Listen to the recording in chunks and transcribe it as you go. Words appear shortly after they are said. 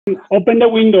open the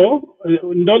window,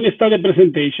 don't start the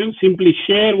presentation, simply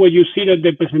share what you see that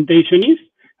the presentation is,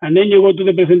 and then you go to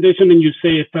the presentation and you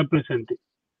say start presenting.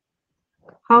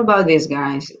 How about this,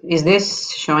 guys? Is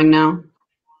this showing now?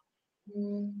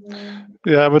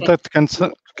 Yeah, but that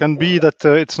can be that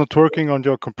it's not working on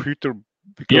your computer.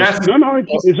 Yes. No,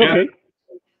 it's okay.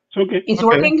 It's okay. It's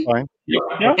working? Fine.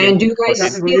 Yeah. And do you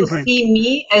guys still see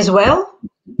me as well?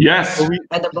 Yes.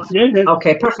 At the bottom? Yes.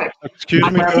 Okay, perfect.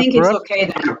 Excuse me, I think it's okay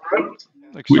then.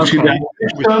 Excuse me.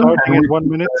 We're starting in 1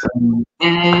 minute.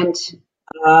 And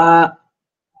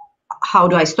how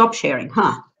do I stop sharing?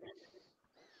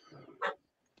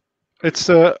 It's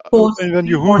Pause when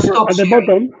you or hover stop At the sharing.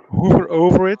 bottom. hover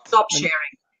over it. Stop and-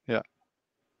 sharing. Yeah.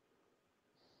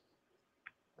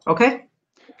 Okay.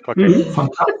 Okay.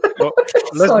 So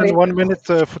less than 1 minute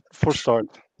for start.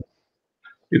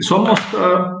 It's almost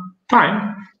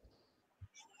time.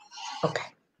 Okay.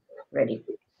 Ready.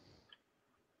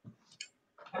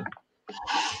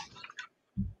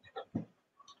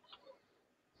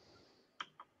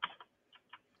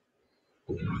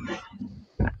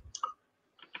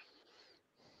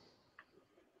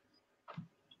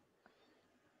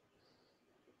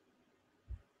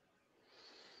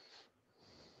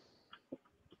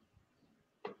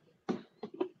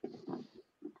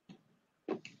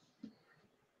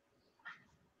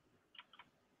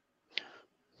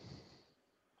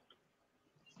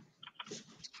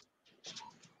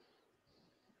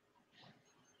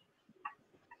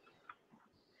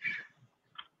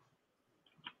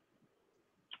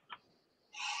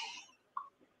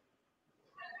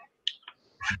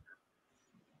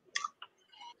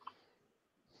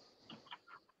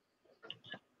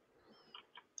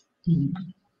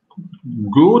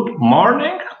 Good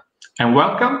morning and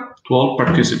welcome to all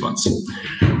participants.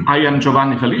 I am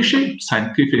Giovanni Felici,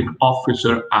 Scientific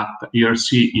Officer at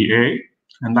ERC-EA,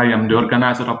 and I am the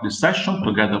organizer of this session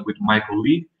together with my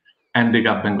colleague,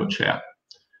 Endiga Bengochea.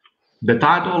 The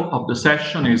title of the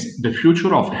session is The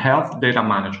Future of Health Data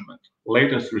Management,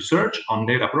 Latest Research on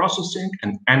Data Processing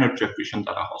and Energy Efficient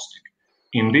Data Hosting.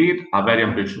 Indeed, a very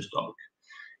ambitious topic.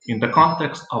 In the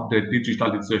context of the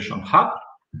Digitalisation Hub,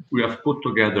 we have put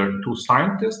together two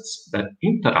scientists that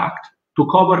interact to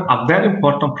cover a very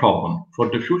important problem for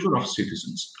the future of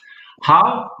citizens: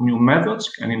 how new methods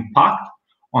can impact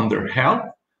on their health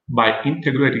by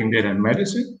integrating data and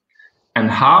medicine, and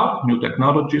how new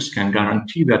technologies can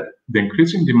guarantee that the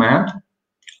increasing demand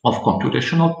of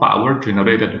computational power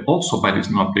generated also by these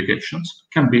new applications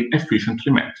can be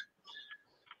efficiently met.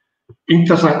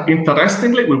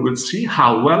 Interestingly, we will see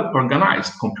how well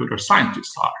organized computer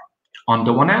scientists are. On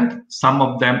the one hand, some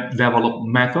of them develop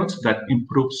methods that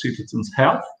improve citizens'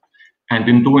 health, and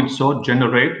in doing so,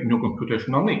 generate new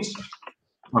computational needs.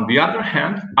 On the other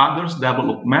hand, others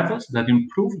develop methods that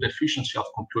improve the efficiency of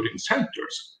computing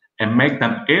centers and make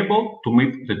them able to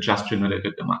meet the just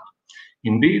generated demand.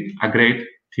 Indeed, a great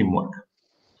teamwork.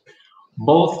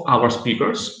 Both our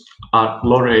speakers are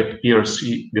laureate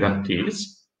ERC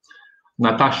grantees.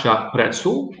 Natasha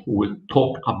Pretzel, who will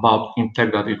talk about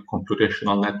integrative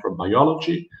computational network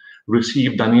biology,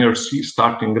 received an ERC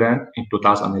starting grant in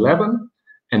 2011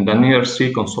 and an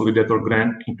ERC consolidator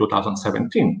grant in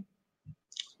 2017.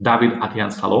 David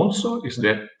Atienza Alonso is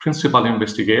the principal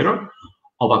investigator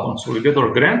of a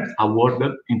consolidator grant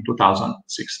awarded in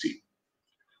 2016.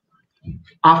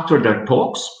 After their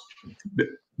talks,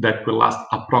 that will last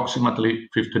approximately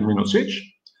 15 minutes each,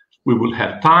 we will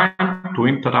have time to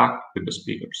interact with the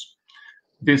speakers.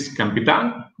 This can be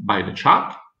done by the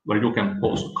chat, where you can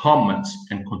post comments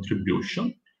and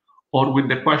contribution, or with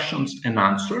the questions and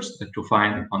answers that you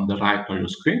find on the right of your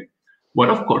screen,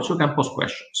 where of course you can post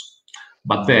questions.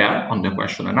 But there, on the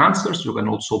question and answers, you can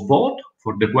also vote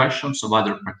for the questions of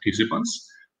other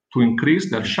participants to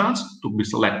increase their chance to be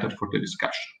selected for the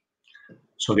discussion.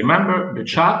 So remember, the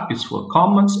chat is for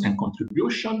comments and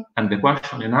contribution, and the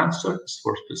question and answer is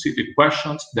for specific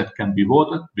questions that can be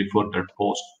voted before they're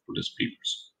posed to the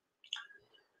speakers.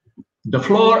 The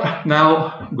floor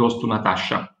now goes to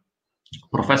Natasha.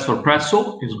 Professor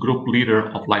Pretzel is group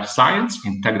leader of life science,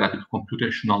 integrative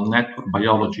computational network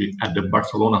biology at the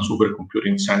Barcelona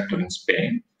Supercomputing Center in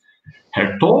Spain.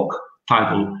 Her talk,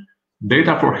 titled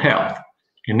Data for Health,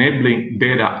 Enabling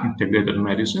Data Integrated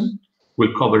Medicine,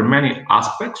 will cover many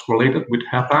aspects related with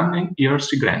her running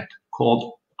ERC grant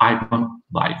called Icon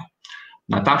Bio.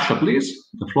 Natasha, please,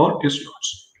 the floor is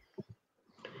yours.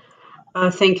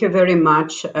 Thank you very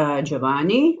much,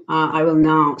 Giovanni. I will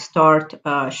now start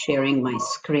sharing my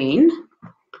screen.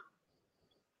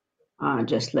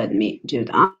 Just let me do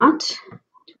that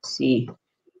to see.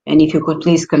 And if you could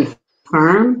please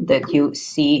confirm that you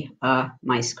see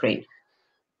my screen.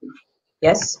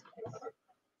 Yes?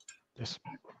 Yes.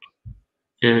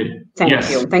 Thank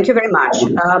you. Thank you very much.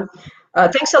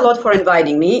 Thanks a lot for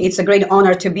inviting me. It's a great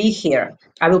honor to be here.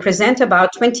 I will present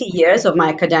about 20 years of my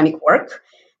academic work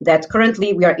that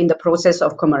currently we are in the process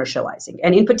of commercializing.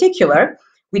 And in particular,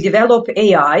 we develop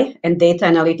AI and data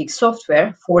analytics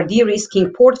software for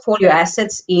de-risking portfolio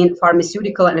assets in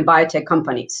pharmaceutical and biotech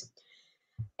companies.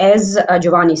 As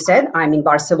Giovanni said, I'm in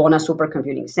Barcelona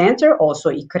Supercomputing Center, also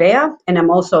ICREA, and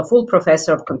I'm also a full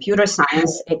professor of computer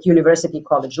science at University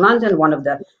College London, one of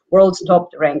the world's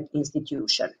top-ranked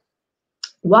institutions.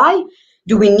 Why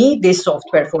do we need this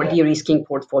software for de-risking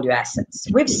portfolio assets?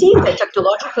 We've seen that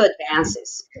technological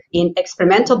advances in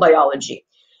experimental biology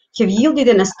have yielded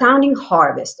an astounding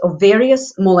harvest of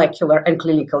various molecular and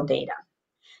clinical data.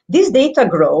 This data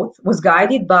growth was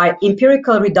guided by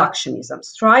empirical reductionism,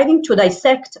 striving to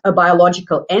dissect a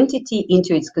biological entity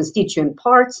into its constituent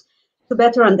parts to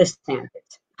better understand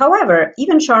it. However,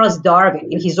 even Charles Darwin,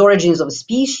 in his Origins of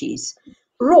Species,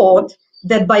 wrote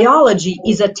that biology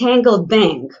is a tangled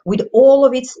bank with all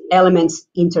of its elements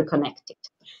interconnected.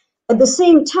 At the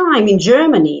same time, in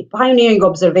Germany, pioneering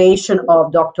observation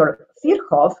of Dr.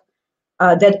 Virchow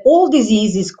that all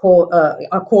diseases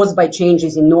are caused by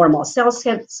changes in normal cells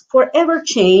has forever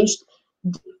changed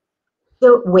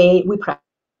the way we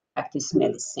practice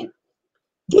medicine.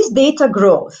 This data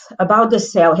growth about the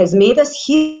cell has made us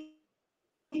hit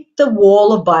the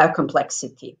wall of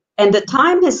biocomplexity. And the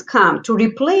time has come to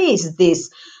replace this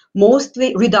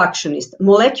mostly reductionist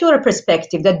molecular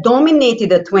perspective that dominated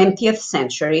the 20th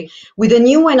century with a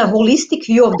new and a holistic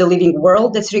view of the living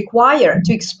world that's required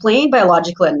to explain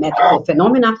biological and medical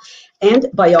phenomena and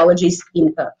biology's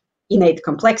innate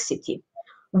complexity.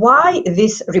 Why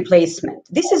this replacement?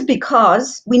 This is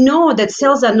because we know that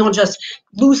cells are not just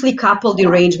loosely coupled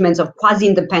arrangements of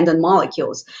quasi-independent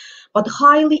molecules, but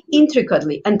highly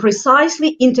intricately and precisely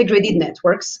integrated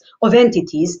networks of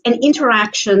entities and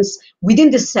interactions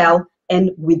within the cell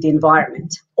and with the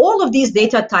environment. All of these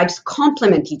data types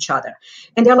complement each other,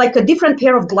 and they're like a different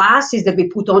pair of glasses that we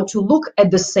put on to look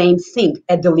at the same thing,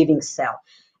 at the living cell.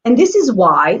 And this is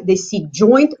why they seek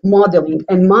joint modeling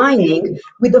and mining,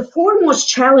 with the foremost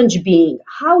challenge being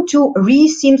how to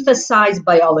resynthesize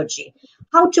biology,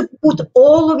 how to put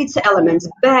all of its elements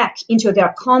back into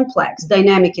their complex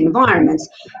dynamic environments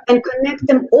and connect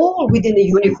them all within a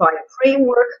unified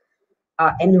framework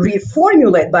and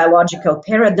reformulate biological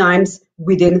paradigms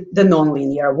within the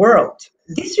nonlinear world.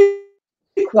 This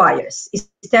requires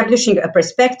establishing a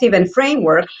perspective and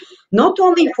framework not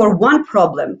only for one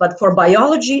problem, but for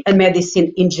biology and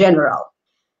medicine in general.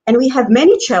 And we have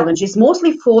many challenges,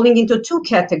 mostly falling into two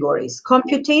categories: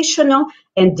 computational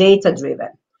and data-driven.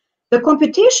 The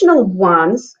computational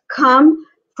ones come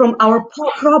from our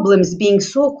problems being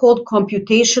so-called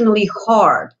computationally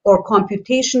hard or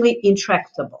computationally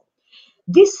intractable.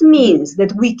 This means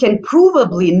that we can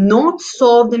provably not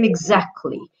solve them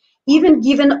exactly, even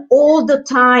given all the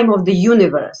time of the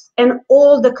universe and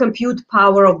all the compute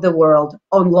power of the world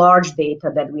on large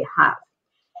data that we have.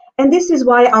 And this is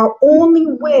why our only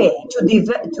way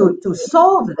to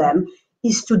solve them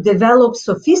is to develop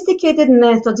sophisticated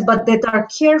methods, but that are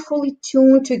carefully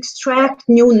tuned to extract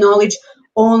new knowledge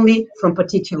only from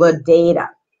particular data.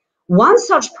 One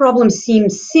such problem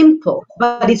seems simple,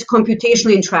 but it's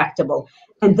computationally intractable,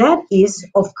 and that is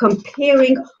of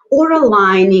comparing or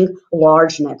aligning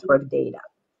large network data.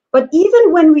 But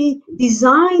even when we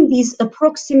design these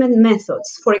approximate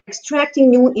methods for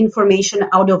extracting new information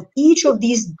out of each of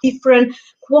these different,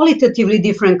 qualitatively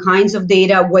different kinds of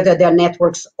data, whether they're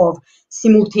networks of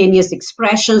simultaneous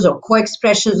expressions or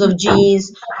co-expressions of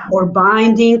genes, or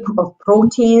binding of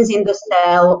proteins in the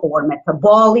cell, or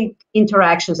metabolic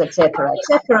interactions, etc.,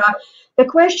 etc., the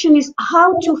question is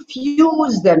how to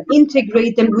fuse them,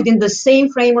 integrate them within the same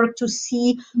framework to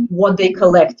see what they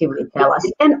collectively tell us,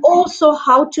 and also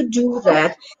how to do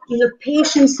that in a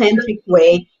patient-centric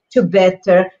way to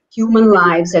better human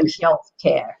lives and health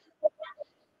care.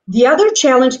 The other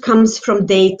challenge comes from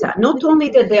data, not only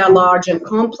that they are large and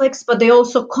complex, but they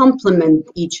also complement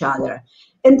each other.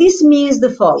 And this means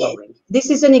the following. This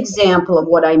is an example of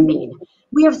what I mean.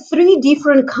 We have three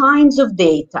different kinds of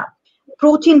data: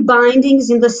 protein bindings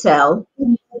in the cell,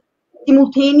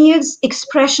 simultaneous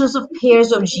expressions of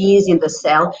pairs of genes in the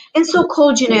cell, and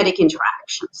so-called genetic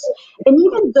interactions. And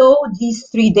even though these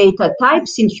three data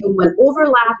types in human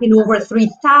overlap in over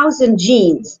 3,000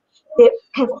 genes, they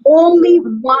have only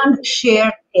one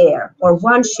shared pair or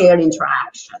one shared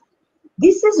interaction.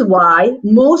 This is why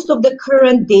most of the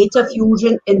current data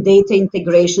fusion and data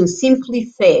integration simply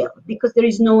fail, because there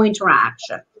is no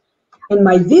interaction. And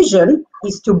my vision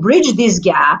is to bridge this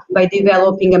gap by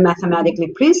developing a mathematically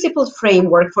principled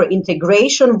framework for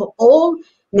integration of all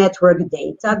network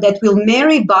data that will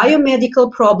marry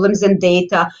biomedical problems and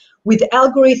data with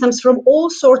algorithms from all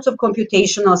sorts of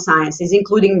computational sciences,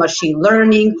 including machine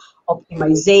learning,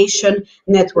 optimization,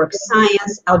 network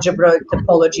science, algebraic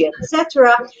topology,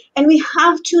 etc. And we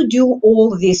have to do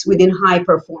all this within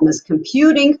high-performance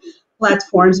computing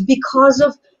platforms because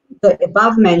of the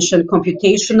above-mentioned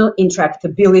computational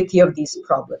intractability of these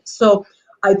problems. So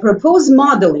I propose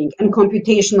modeling and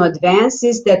computational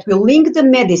advances that will link the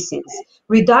medicine's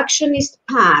reductionist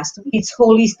past with its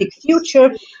holistic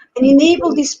future and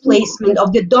enable displacement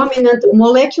of the dominant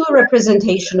molecular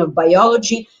representation of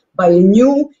biology by a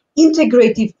new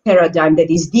integrative paradigm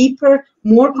that is deeper,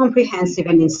 more comprehensive,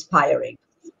 and inspiring.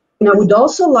 And I would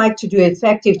also like to do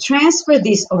effective transfer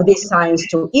of this science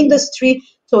to industry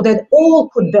so that all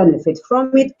could benefit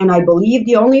from it. And I believe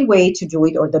the only way to do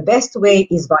it, or the best way,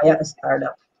 is via a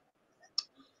startup.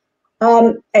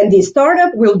 And the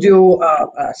startup will do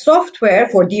software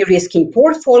for de-risking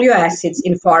portfolio assets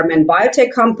in pharma and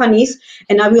biotech companies.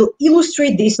 And I will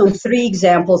illustrate this on 3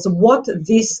 examples of what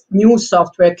this new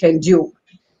software can do.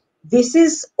 This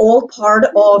is all part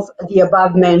of the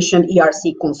above-mentioned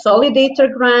ERC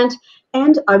Consolidator grant,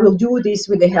 and I will do this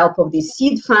with the help of the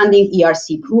seed funding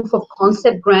ERC Proof of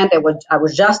Concept grant that I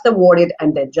was just awarded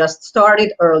and that just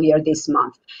started earlier this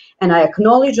month. And I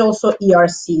acknowledge also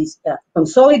ERC's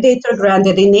Consolidator grant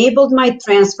that enabled my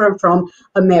transfer from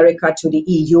America to the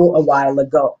EU a while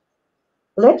ago.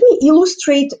 Let me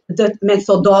illustrate the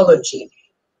methodology.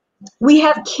 We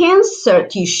have cancer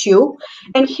tissue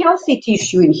and healthy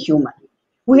tissue in human.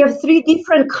 We have 3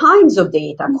 different kinds of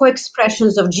data: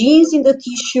 co-expressions of genes in the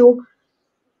tissue,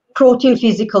 protein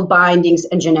physical bindings,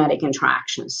 and genetic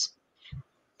interactions.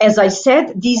 As I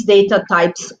said, these data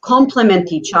types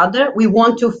complement each other. We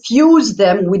want to fuse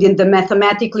them within the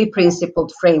mathematically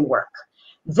principled framework.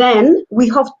 Then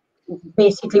we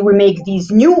make these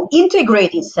new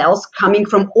integrated cells coming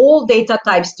from all data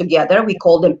types together. We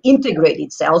call them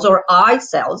integrated cells, or I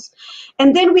cells.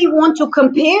 And then we want to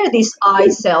compare these I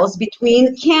cells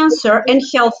between cancer and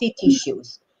healthy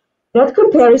tissues. That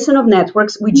comparison of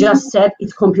networks, we just said,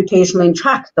 is computationally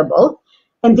intractable.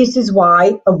 And this is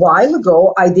why a while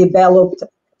ago I developed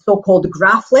so-called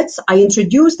graphlets. I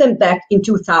introduced them back in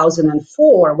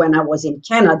 2004 when I was in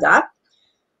Canada.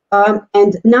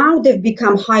 And now they've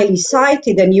become highly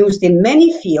cited and used in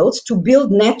many fields to build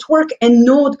network and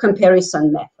node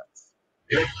comparison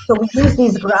methods. So we use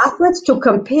these graphlets to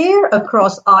compare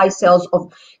across I cells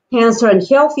of cancer and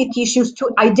healthy tissues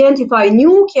to identify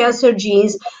new cancer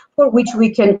genes for which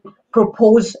we can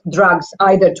propose drugs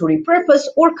either to repurpose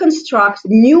or construct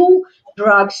new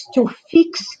drugs to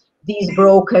fix these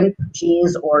broken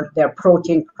genes or their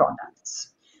protein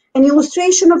products. An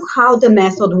illustration of how the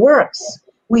method works.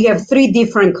 We have 3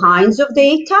 different kinds of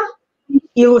data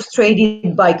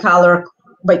illustrated by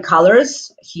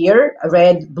colors here,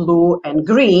 red, blue, and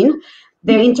green.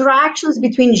 The interactions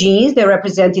between genes, they're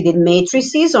represented in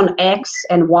matrices on X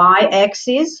and Y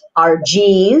axis are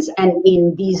genes, and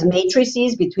in these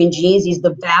matrices between genes is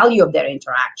the value of their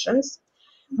interactions.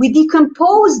 We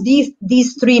decompose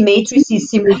these 3 matrices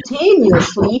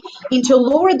simultaneously into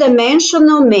lower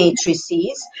dimensional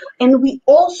matrices, and we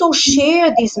also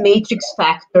share this matrix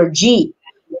factor G.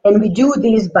 And we do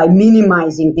this by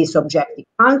minimizing this objective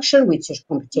function, which is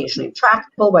computationally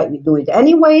intractable, but we do it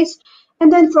anyways.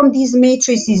 And then from these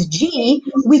matrices G,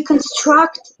 we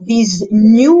construct these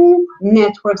new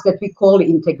networks that we call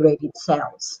integrated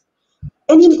cells.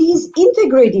 And in these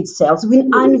integrated cells, we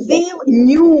unveil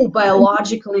new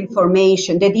biological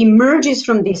information that emerges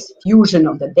from this fusion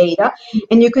of the data.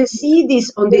 And you can see this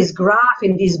on this graph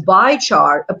in this bar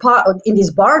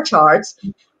charts,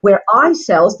 where I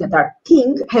cells that are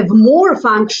pink have more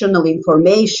functional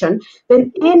information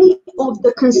than any of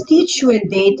the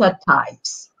constituent data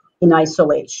types in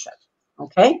isolation.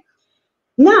 Okay?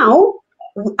 Now,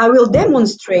 I will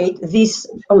demonstrate this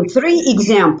on 3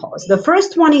 examples. The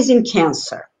first one is in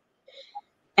cancer.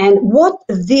 And what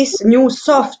this new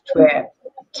software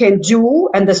can do,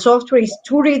 and the software is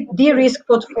to de-risk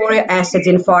portfolio assets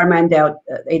in pharma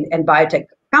and biotech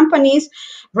companies.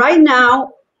 Right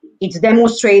now, it's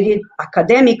demonstrated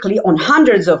academically on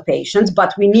hundreds of patients,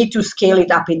 but we need to scale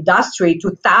it up industrially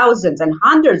to thousands and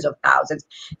hundreds of thousands,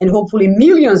 and hopefully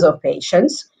millions of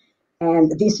patients.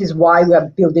 And this is why we are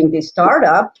building this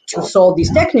startup, to solve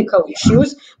these technical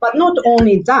issues. But not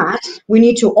only that, we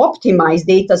need to optimize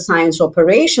data science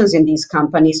operations in these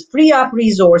companies, free up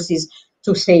resources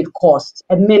to save costs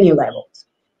at many levels.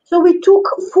 So we took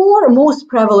 4 most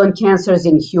prevalent cancers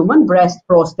in human: breast,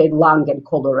 prostate, lung, and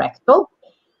colorectal.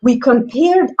 We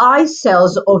compared eye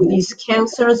cells of these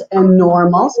cancers and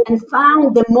normals and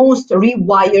found the most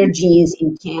rewired genes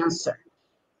in cancer.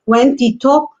 20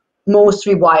 top most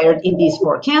rewired in these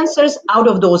 4 cancers. Out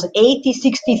of those 80,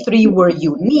 63 were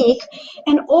unique,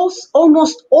 and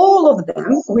almost all of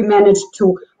them we managed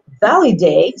to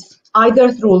validate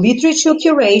either through literature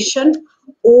curation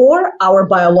or our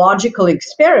biological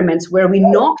experiments, where we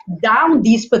knocked down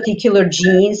these particular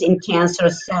genes in cancer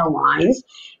cell lines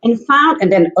and found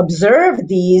and then observed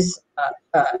these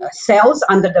cells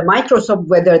under the microscope,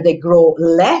 whether they grow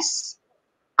less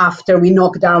after we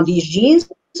knock down these genes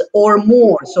or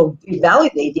more. So we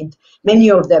validated many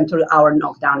of them through our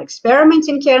knockdown experiments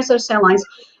in cancer cell lines,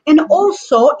 and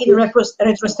also in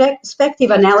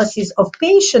retrospective analysis of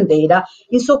patient data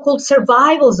in so-called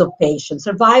survivals of patients,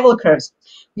 survival curves.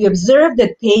 We observed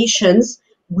that patients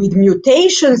with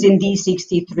mutations in these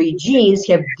 63 genes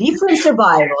have different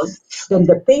survivals than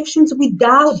the patients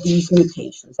without these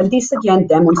mutations. And this again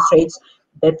demonstrates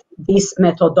that this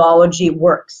methodology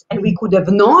works. And we could have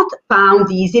not found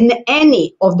these in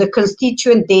any of the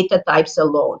constituent data types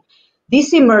alone.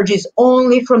 This emerges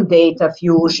only from data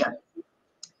fusion.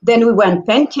 Then we went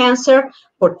pan-cancer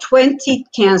for 20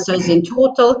 cancers in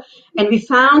total, and we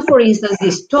found, for instance,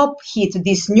 this top hit,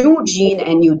 this new gene,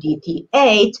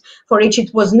 NUDT8, for which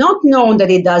it was not known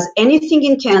that it does anything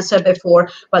in cancer before,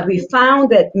 but we found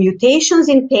that mutations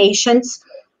in patients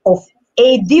of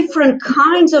different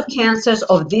kinds of cancers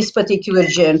of this particular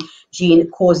gene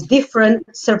cause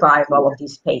different survival of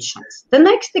these patients. The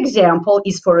next example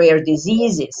is for rare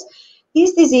diseases.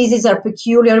 These diseases are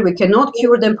peculiar. We cannot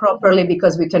cure them properly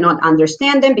because we cannot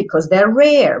understand them because they're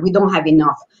rare. We don't have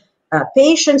enough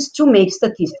patients to make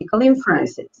statistical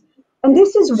inferences. And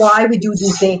this is why we do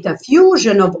this data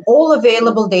fusion of all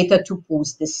available data to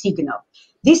boost the signal.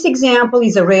 This example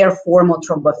is a rare form of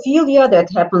thrombophilia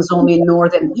that happens only in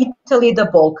northern Italy, the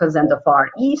Balkans, and the Far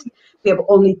East. We have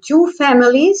only 2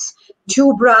 families,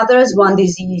 2 brothers, one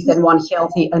diseased and one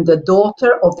healthy, and the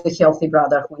daughter of the healthy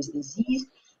brother who is diseased,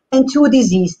 and 2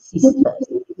 diseased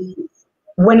sisters.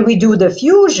 When we do the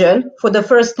fusion, for the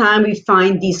first time, we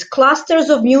find these clusters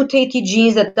of mutated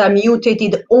genes that are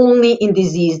mutated only in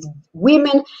diseased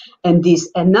women, and this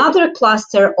another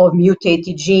cluster of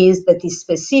mutated genes that is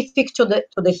specific to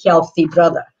the healthy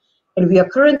brother. And we are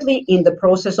currently in the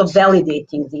process of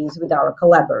validating these with our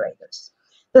collaborators.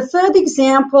 The third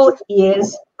example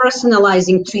is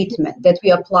personalizing treatment that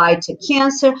we apply to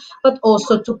cancer, but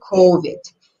also to COVID.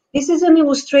 This is an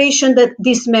illustration that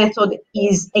this method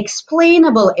is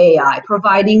explainable AI,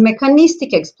 providing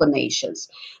mechanistic explanations.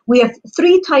 We have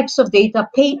 3 types of data.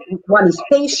 One is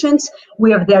patients.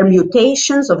 We have their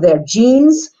mutations of their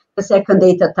genes. The second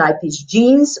data type is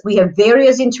genes. We have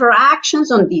various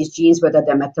interactions on these genes, whether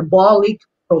they're metabolic,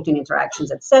 protein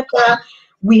interactions, etc.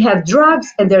 We have drugs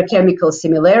and their chemical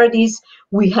similarities.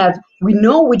 We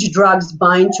know which drugs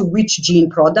bind to which gene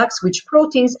products, which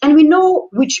proteins, and we know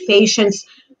which patients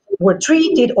were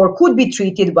treated or could be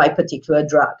treated by particular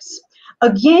drugs.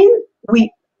 Again, we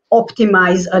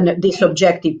optimize these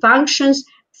objective functions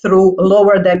through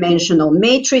lower dimensional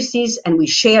matrices, and we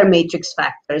share matrix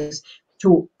factors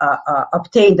to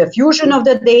obtain the fusion of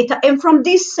the data. And from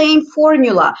this same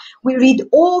formula, we read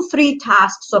all 3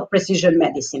 tasks of precision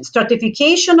medicine: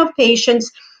 stratification of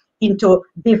patients into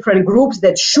different groups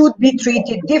that should be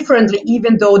treated differently,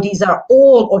 even though these are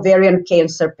all ovarian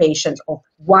cancer patients of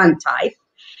one type.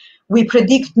 We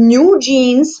predict new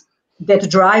genes that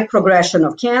drive progression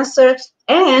of cancer,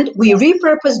 and we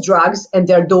repurpose drugs and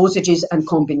their dosages and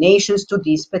combinations to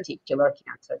these particular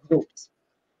cancer groups.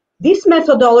 This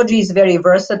methodology is very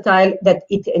versatile, that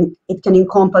it can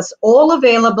encompass all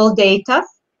available data,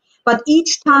 but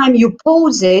each time you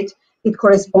pose it, it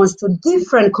corresponds to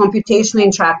different computationally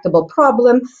intractable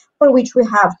problem for which we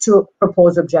have to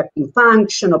propose objective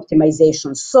function,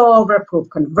 optimization solver, prove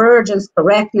convergence,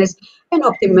 correctness, and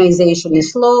optimization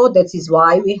is slow. That is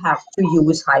why we have to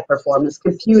use high-performance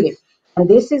computing. And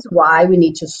this is why we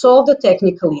need to solve the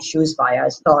technical issues via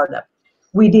a startup.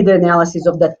 We did analysis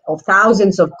of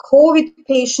thousands of COVID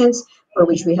patients for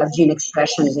which we have gene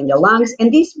expressions in the lungs,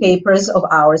 and these papers of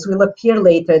ours will appear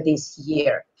later this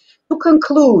year. To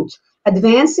conclude,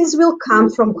 advances will come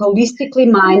from holistically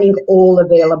mining all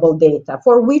available data,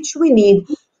 for which we need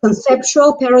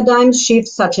conceptual paradigm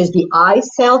shifts such as the eye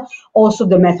cell, also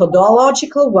the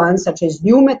methodological ones such as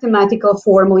new mathematical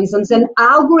formalisms and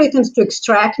algorithms to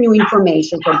extract new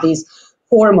information from these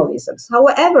formalisms.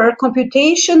 However,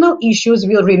 computational issues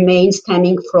will remain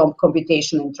stemming from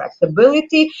computational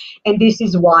intractability, and this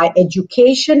is why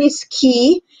education is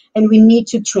key, and we need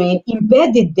to train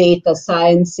embedded data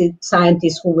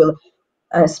scientists who will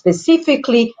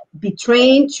specifically be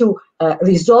trained to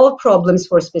resolve problems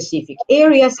for specific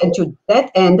areas. And to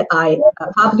that end, I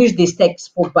published this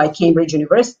textbook by Cambridge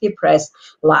University Press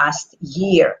last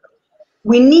year.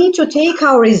 We need to take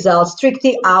our results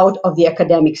strictly out of the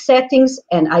academic settings,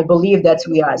 and I believe that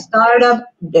we are a startup,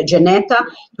 the Geneta,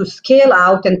 to scale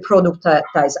out and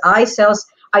productize eye cells.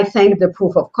 I thank the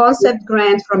proof of concept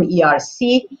grant from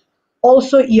ERC.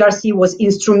 Also, ERC was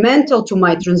instrumental to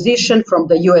my transition from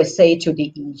the USA to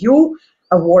the EU,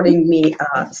 awarding me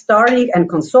Starling and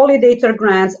Consolidator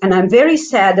grants. And I'm very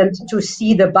saddened to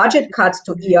see the budget cuts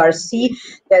to ERC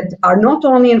that are not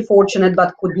only unfortunate,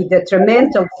 but could be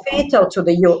detrimental, fatal to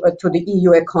the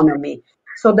EU economy.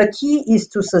 So the key is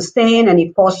to sustain and,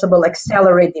 if possible,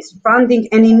 accelerate this funding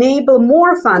and enable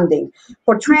more funding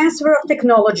for transfer of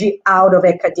technology out of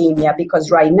academia, because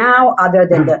right now, other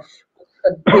than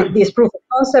these proof of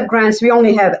concept grants, we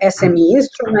only have SME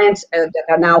instruments that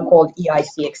are now called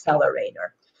EIC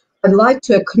Accelerator. I'd like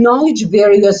to acknowledge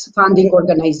various funding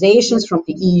organizations from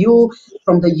the EU,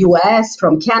 from the US,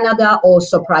 from Canada,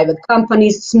 also private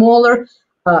companies, smaller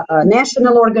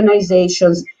national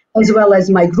organizations, as well as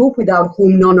my group, without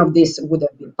whom none of this would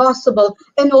have been possible,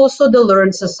 and also the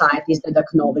learned societies that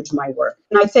acknowledge my work.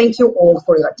 And I thank you all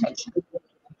for your attention.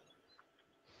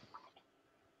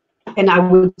 And I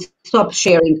will stop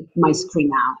sharing my screen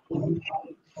now.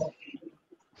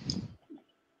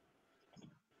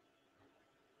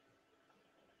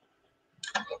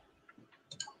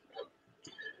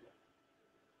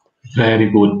 Very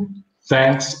good.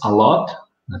 Thanks a lot,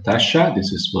 Natasha.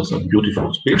 Was a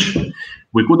beautiful speech.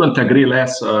 We couldn't agree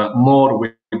more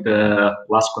with the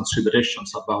last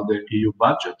considerations about the EU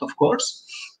budget, of course.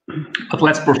 But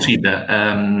let's proceed.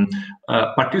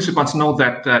 Participants know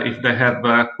that if they have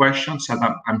questions, and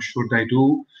I'm sure they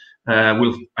do,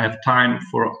 we'll have time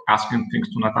for asking things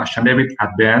to Natasha and David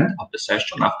at the end of the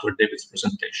session after David's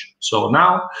presentation. So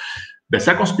now, the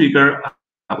second speaker,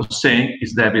 I was saying,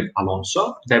 is David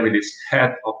Alonso. David is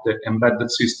head of the Embedded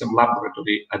System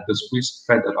Laboratory at the Swiss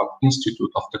Federal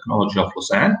Institute of Technology of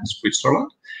Lausanne in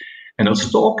Switzerland. And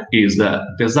his talk is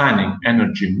Designing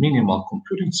Energy Minimal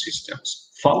Computing Systems.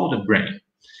 Follow the brain.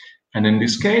 And in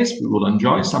this case, we will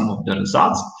enjoy some of the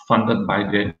results funded by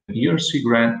the ERC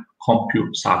grant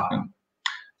Compute Sapien.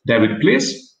 David,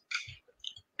 please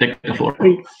take the floor.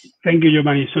 Thank you,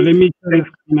 Giovanni. So let me share the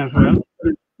screen as well.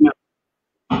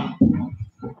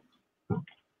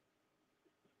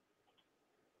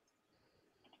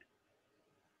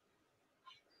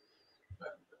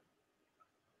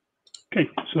 Okay,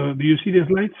 so do you see the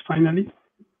slides finally?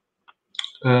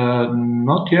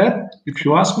 Not yet, if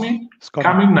you ask me. It's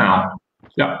coming now.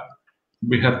 Yeah,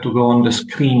 we have to go on the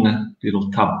screen, little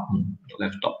tab on the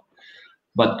laptop.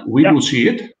 But we do see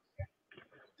it.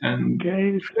 And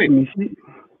okay, let me see.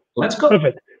 Let's go.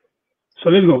 Perfect. So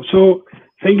let's go. So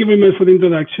thank you very much for the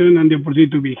introduction and the opportunity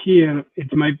to be here.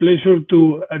 It's my pleasure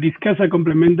to discuss a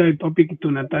complementary topic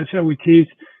to Natasha, which is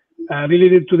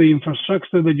related to the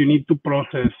infrastructure that you need to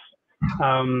process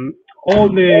all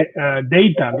the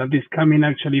data that is coming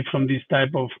actually from this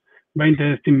type of very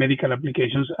interesting medical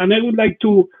applications. And I would like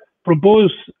to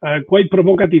propose a quite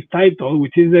provocative title,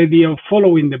 which is the idea of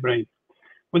following the brain.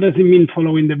 What does it mean,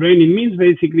 following the brain? It means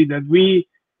basically that we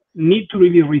need to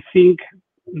really rethink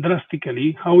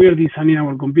drastically how we are designing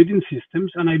our computing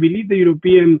systems. And I believe the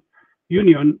European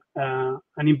Union,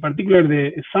 and in particular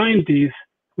the scientists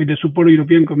with the support of the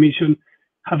European Commission,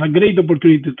 have a great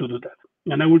opportunity to do that.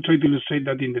 And I will try to illustrate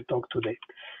that in the talk today.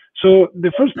 So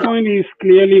the first point is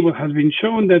clearly what has been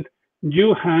shown, that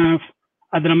you have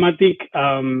a dramatic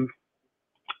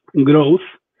growth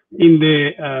in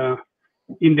the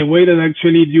way that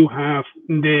actually you have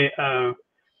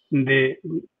the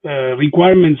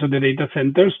requirements of the data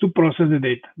centers to process the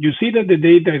data. You see that the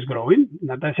data is growing.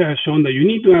 Natasha has shown that you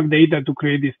need to have data to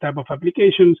create this type of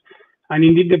applications. And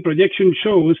indeed, the projection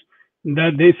shows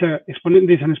that there's an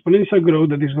exponential growth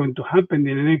that is going to happen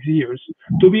in the next years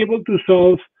to be able to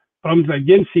solve problems like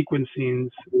gene sequencing,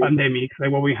 pandemics,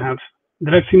 like what we have,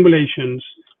 drug simulations,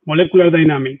 molecular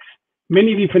dynamics,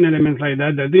 many different elements like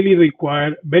that that really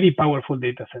require very powerful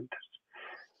data centers.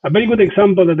 A very good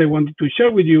example that I wanted to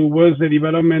share with you was the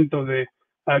development of the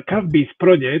CAFBIS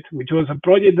project, which was a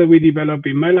project that we developed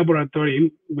in my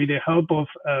laboratory with the help of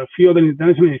a few other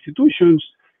international institutions,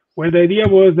 where the idea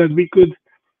was that we could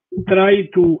try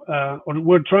to, or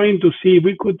we're trying to see if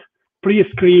we could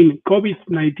pre-screen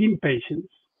COVID-19 patients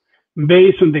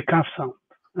based on the CAF sound.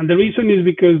 And the reason is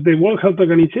because the World Health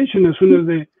Organization, as soon as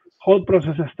the whole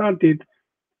process started,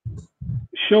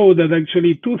 show that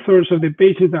actually 2/3 of the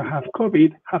patients that have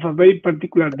COVID have a very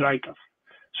particular dry cough.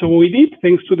 So what we did,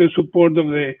 thanks to the support of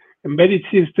the embedded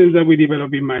systems that we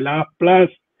developed in my lab, plus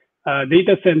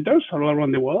data centers all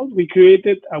around the world, we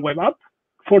created a web app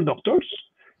for doctors,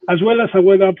 as well as a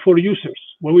web app for users,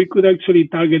 where we could actually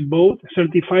target both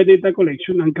certified data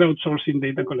collection and crowdsourcing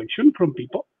data collection from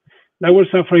people that were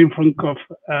suffering from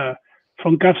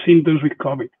cough symptoms with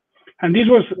COVID. And this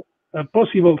was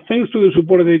possible thanks to the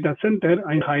support of the data center.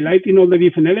 I'm highlighting all the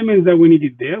different elements that we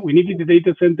needed there. We needed the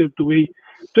data center to be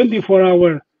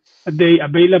 24-hour a day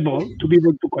available to be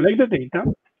able to collect the data.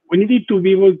 We needed to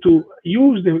be able to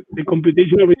use the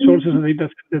computational resources of the data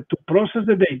center to process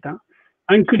the data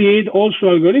and create also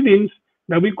algorithms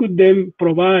that we could then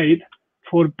provide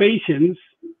for patients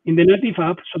in the native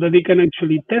app so that they can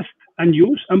actually test and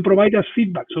use and provide us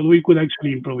feedback so that we could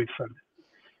actually improve it further.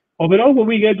 Overall, what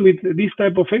we get with this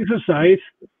type of exercise,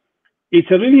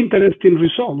 it's a really interesting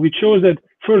result, which shows that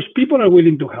first, people are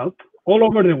willing to help all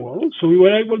over the world. So we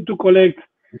were able to collect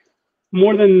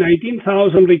more than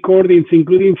 19,000 recordings,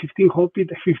 including 15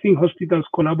 hospitals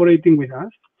collaborating with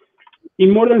us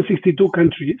in more than 62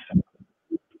 countries.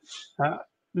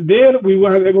 There, we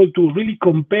were able to really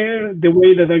compare the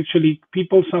way that actually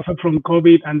people suffer from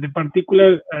COVID and the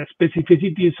particular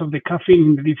specificities of the coughing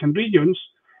in the different regions.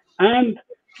 And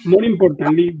more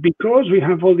importantly, because we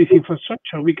have all this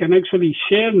infrastructure, we can actually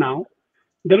share now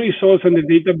the results and the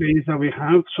database that we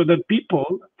have so that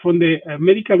people from the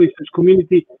medical research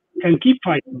community can keep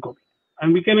fighting COVID.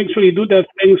 And we can actually do that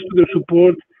thanks to the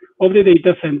support of the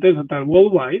data centers that are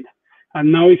worldwide,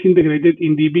 and now it's integrated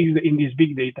in this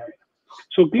big data.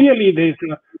 So clearly, there's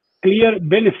a clear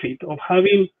benefit of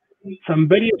having some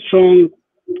very strong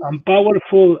and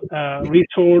powerful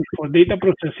resource for data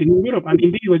processing in Europe. And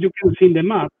indeed, what you can see in the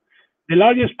map, the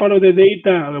largest part of the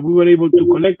data that we were able to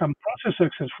collect and process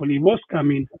successfully was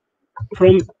coming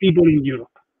from people in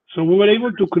Europe. So we were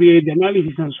able to create the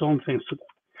analysis and so on thanks to that.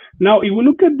 Now, if we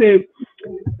look at the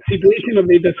situation of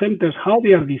data centers, how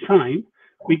they are designed,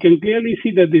 we can clearly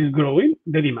see that it's growing,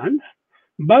 the demand,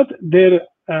 but their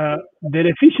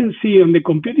efficiency on the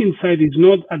computing side is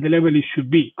not at the level it should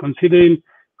be, considering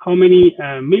how many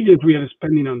millions we are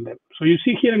spending on them. So you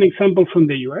see here an example from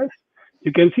the US.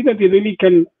 You can see that it really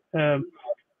can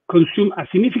consume a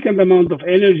significant amount of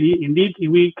energy. Indeed,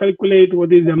 if we calculate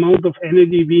what is the amount of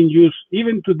energy being used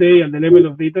even today at the level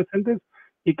of data centers,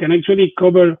 it can actually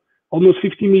cover almost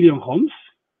 50 million homes,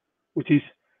 which is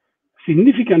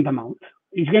significant amount.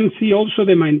 You can see also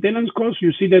the maintenance costs.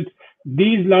 You see that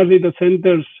these large data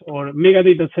centers or mega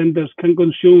data centers can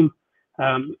consume,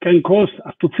 can cost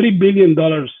up to $3 billion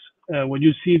when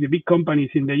you see the big companies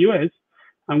in the US.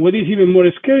 And what is even more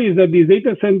scary is that these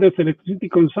data centers' electricity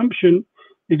consumption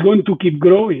is going to keep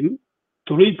growing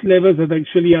to reach levels that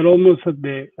actually are almost at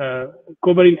the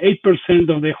covering 8%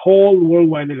 of the whole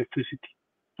worldwide electricity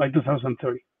by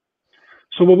 2030.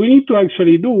 So what we need to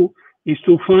actually do is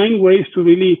to find ways to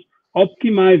really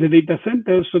optimize the data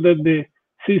center so that the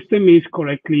system is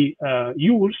correctly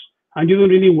used and you don't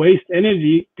really waste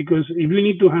energy, because if you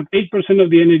need to have 8% of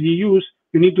the energy used,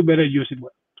 you need to better use it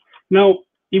well. Now,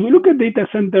 if we look at data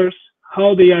centers,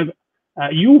 how they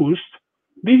are used,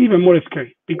 this is even more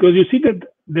scary, because you see that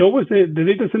the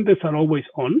data centers are always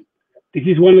on. This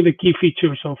is one of the key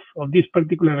features of this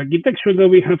particular architecture that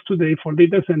we have today for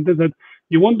data centers, that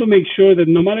you want to make sure that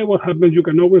no matter what happens, you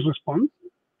can always respond.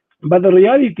 But the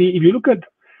reality, if you look at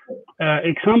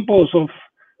examples of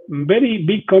very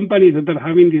big companies that are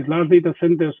having these large data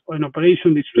centers in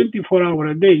operation, it's 24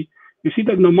 hours a day, you see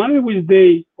that no matter which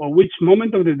day or which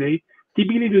moment of the day,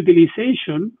 typically the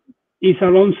utilization is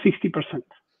around 60%.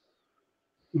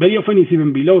 Very often it's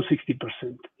even below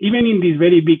 60%, even in these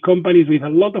very big companies with a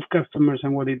lot of customers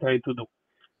and what they try to do.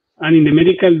 And in the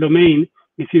medical domain,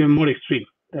 it's even more extreme,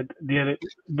 that they are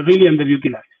really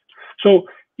underutilized. So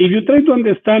if you try to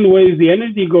understand where is the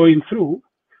energy going through,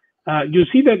 you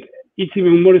see that it's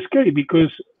even more scary, because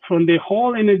from the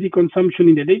whole energy consumption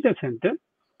in the data center,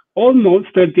 almost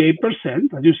 38%,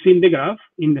 as you see in the graph,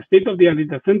 in the state-of-the-art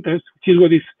data centers, which is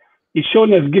what is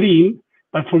shown as green,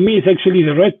 but for me, it's actually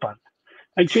the red part.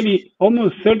 Actually,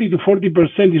 almost 30 to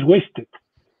 40% is wasted,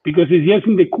 because it's just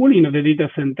in the cooling of the data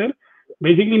center.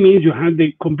 Basically means you have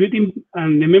the computing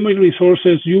and the memory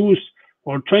resources used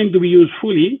or trying to be used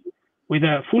fully with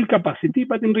a full capacity,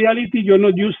 but in reality, you're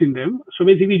not using them. So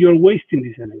basically, you're wasting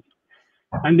this energy.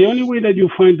 And the only way that you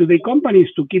find today companies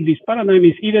to keep this paradigm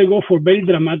is either go for very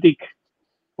dramatic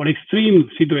or extreme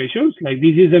situations, like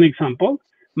this is an example.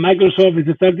 Microsoft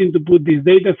is starting to put these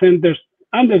data centers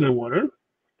under the water,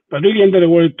 but really under the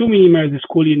water to minimize this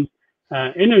cooling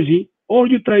energy, or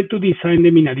you try to design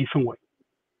them in a different way.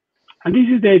 And this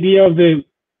is the idea of the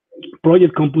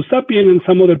project Campus Sapien and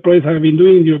some other projects I have been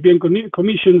doing in the European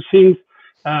Commission since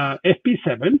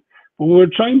FP7. We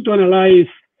were trying to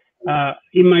analyze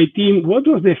in my team what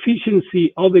was the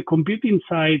efficiency of the computing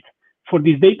side for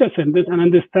these data centers and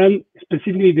understand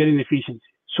specifically their inefficiency.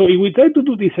 So if we try to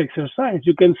do this exercise,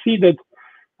 you can see that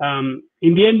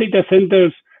in the end, data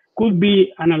centers could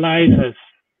be analyzed as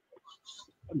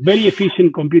very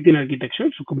efficient computing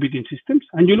architectures, so computing systems.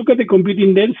 And you look at the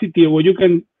computing density of what you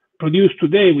can produce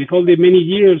today with all the many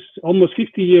years, almost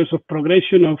 50 years of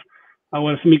progression of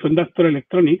our semiconductor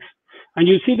electronics, and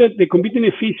you see that the computing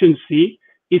efficiency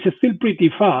is still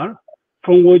pretty far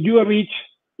from what you reach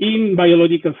in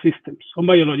biological systems, on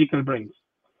biological brains.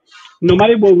 No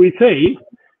matter what we say,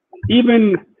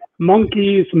 even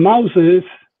monkeys, mouses,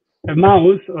 a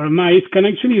mouse or mice can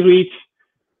actually reach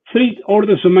 3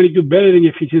 orders of magnitude better in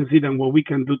efficiency than what we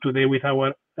can do today with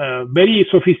our very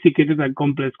sophisticated and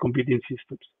complex computing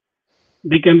systems.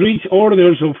 They can reach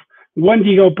orders of 1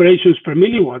 giga operations per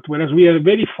milliwatt, whereas we are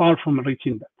very far from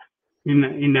reaching that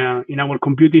in our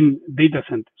computing data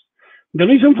centers. The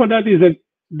reason for that is that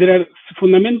there are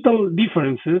fundamental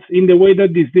differences in the way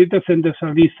that these data centers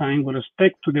are designed with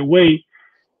respect to the way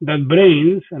that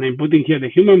brains, and I'm putting here the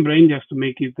human brain just to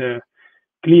make it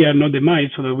clear, not the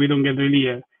mice, so that we don't get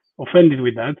really offended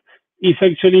with that, is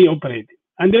actually operating.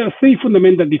 And there are 3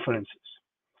 fundamental differences.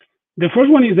 The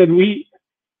first one is that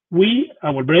we,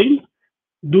 our brain,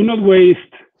 do not waste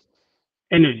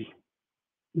energy.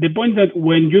 The point that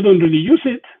when you don't really use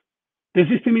it, the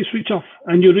system is switched off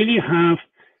and you really have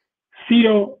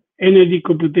 0 energy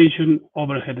computation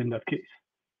overhead in that case.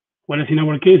 Whereas in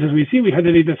our case, as we see, we had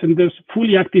the data centers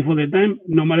fully active all the time,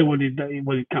 no matter what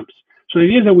it comes. So the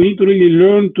idea is that we need to really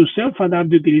learn to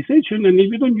self-adapt utilization, and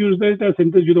if you don't use data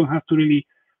centers, you don't have to really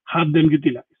have them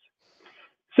utilized.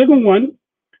 Second one,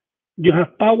 you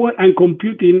have power and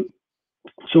computing,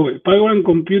 so power and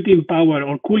computing power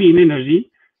or cooling energy,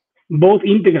 both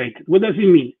integrated. What does it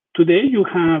mean? Today you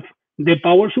have the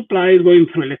power supply going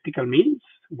through electrical means,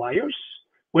 wires,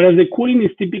 whereas the cooling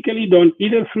is typically done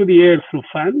either through the air through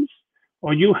fans,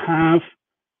 or you have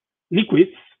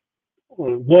liquids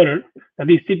or water that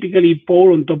is typically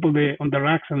poured on top of on the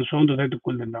racks and so on to try to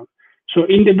cool them down. So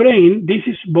in the brain, this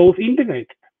is both integrated.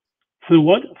 Through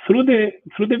what? Through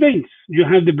the veins. You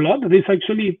have the blood that is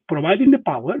actually providing the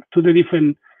power to the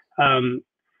different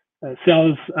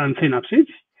cells and synapses,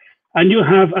 and you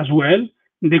have as well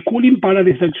the cooling part that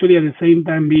is actually at the same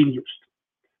time being used.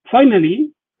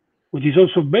 Finally, which is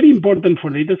also very important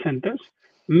for data centers,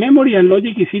 memory and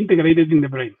logic is integrated in the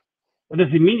brain. What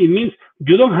does it mean? It means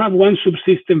you don't have one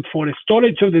subsystem for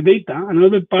storage of the data,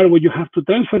 another part where you have to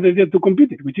transfer the data to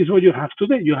compute it, which is what you have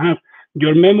today. You have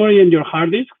your memory and your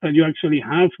hard disk that you actually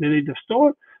have the data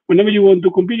stored. Whenever you want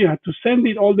to compute, you have to send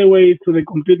it all the way to the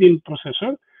computing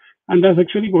processor, and that's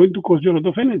actually going to cost you a lot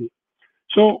of energy.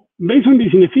 So based on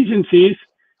these inefficiencies,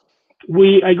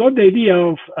 I got the idea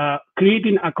of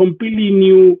creating a completely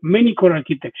new many-core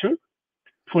architecture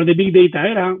for the big data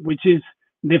era, which is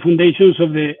the foundations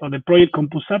of the project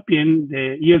Campus Sapien,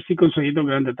 the ERC consolidator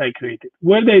grant that I created,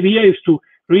 where the idea is to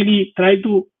really try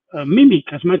to mimic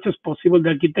as much as possible the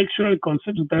architectural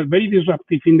concepts that are very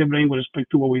disruptive in the brain with respect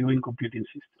to what we do in computing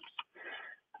systems.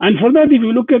 And for that, if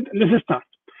you look at, let's start.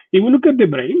 If we look at the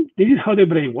brain, this is how the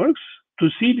brain works. To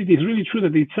see that it is really true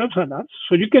that it self-adapts.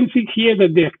 So you can see here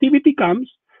that the activity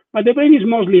comes, but the brain is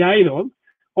mostly idle.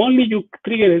 Only you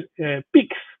trigger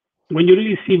peaks when you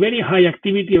really see very high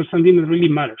activity or something that really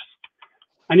matters.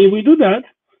 And if we do that,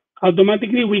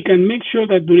 automatically we can make sure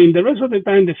that during the rest of the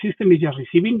time, the system is just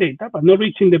receiving data, but not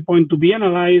reaching the point to be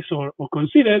analyzed or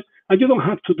considered, and you don't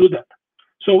have to do that.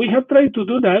 So we have tried to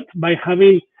do that by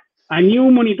having a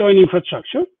new monitoring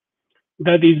infrastructure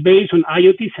that is based on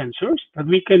IoT sensors that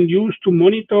we can use to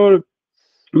monitor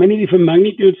many different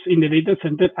magnitudes in the data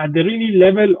center at the really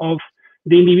level of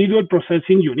the individual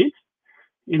processing units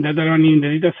that are running in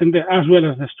the data center, as well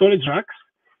as the storage racks.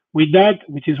 With that,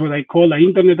 which is what I call an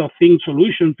Internet of Things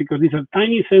solution, because these are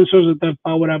tiny sensors that are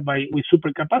powered up with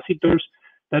supercapacitors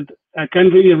that can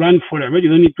really run forever. You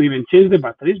don't need to even change the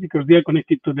batteries because they are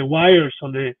connected to the wires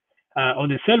or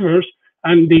the servers,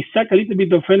 and they suck a little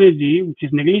bit of energy, which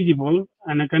is negligible,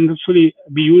 and it can actually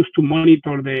be used to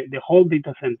monitor the whole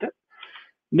data center.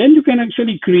 Then you can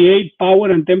actually create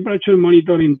power and temperature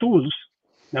monitoring tools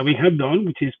that we have done,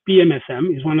 which is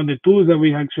PMSM, is one of the tools that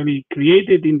we actually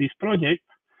created in this project.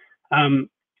 And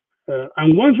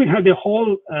once we have the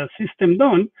whole system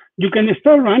done, you can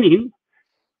start running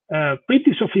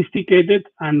pretty sophisticated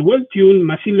and well-tuned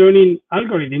machine learning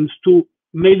algorithms to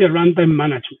make the runtime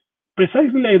management.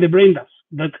 precisely like the brain does,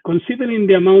 that considering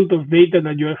the amount of data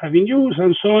that you are having used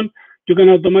and so on, you can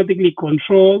automatically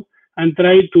control and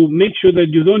try to make sure that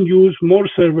you don't use more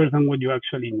servers than what you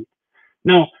actually need.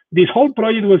 Now, this whole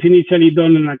project was initially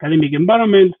done in an academic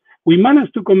environment. We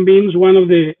managed to convince one of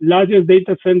the largest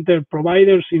data center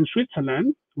providers in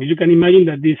Switzerland, which you can imagine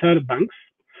that these are banks.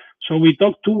 So we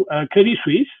talked to Credit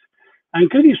Suisse, and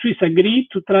Credit Suisse agreed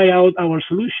to try out our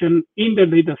solution in their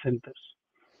data centers.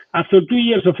 After 2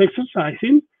 years of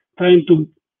exercising, trying to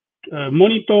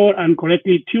monitor and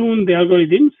correctly tune the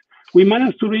algorithms, we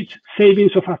managed to reach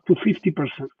savings of up to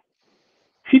 50%.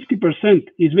 50%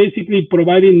 is basically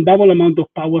providing double amount of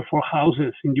power for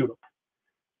houses in Europe.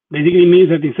 Basically means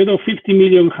that instead of 50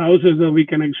 million houses that we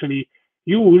can actually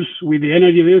use with the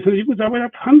energy of the data center, you could have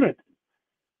 100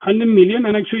 million,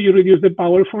 and actually you reduce the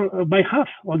power by half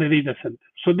of the data center.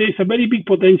 So there's a very big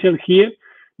potential here.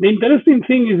 The interesting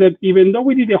thing is that even though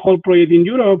we did the whole project in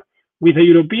Europe with a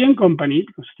European company,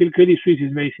 because still Credit Suisse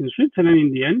is based in Switzerland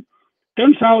in the end,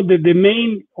 turns out that the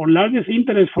main or largest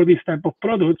interest for this type of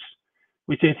products,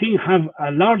 which I think have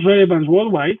a large relevance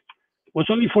worldwide, was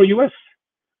only for US.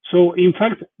 So in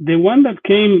fact, the one that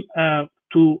came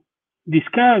to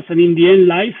discuss and in the end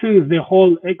license the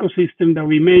whole ecosystem that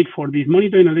we made for these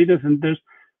monitoring and data centers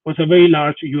was a very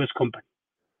large US company.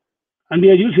 And they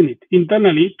are using it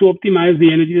internally to optimize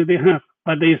the energy that they have.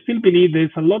 But they still believe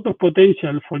there's a lot of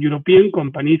potential for European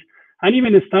companies and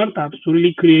even startups to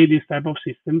really create this type of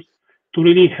systems to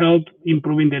really help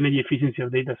improving the energy efficiency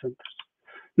of data centers.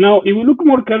 Now, if we look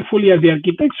more carefully at the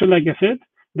architecture, like I said,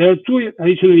 there are two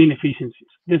additional inefficiencies.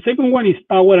 The second one is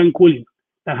power and cooling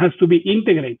that has to be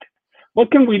integrated.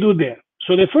 What can we do there?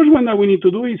 So the first one that we need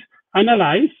to do is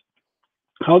analyze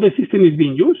how the system is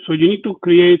being used. So you need to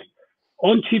create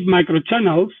on-chip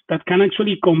microchannels that can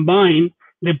actually combine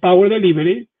the power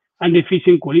delivery and the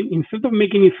efficient cooling. Instead of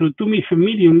making it through two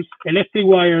mediums, electric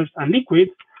wires and liquid,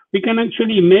 we can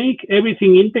actually make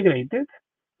everything integrated,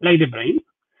 like the brain,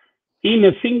 in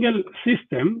a single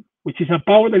system, which is a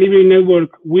power delivery network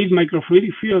with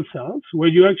microfluidic fuel cells, where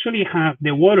you actually have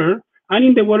the water, and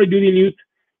in the water you dilute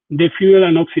the fuel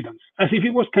and oxidants, as if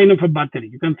it was kind of a battery.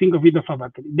 You can think of it as a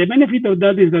battery. The benefit of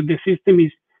that is that the system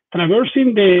is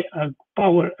traversing the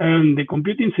power and the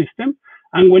computing system,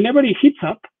 and whenever it heats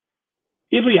up,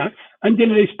 it reacts and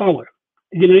generates power.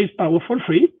 It generates power for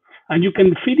free, and you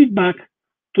can feed it back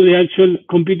to the actual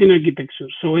computing architecture.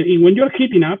 So when you're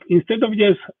heating up, instead of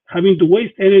just having to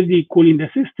waste energy cooling the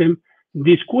system,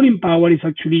 this cooling power is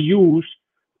actually used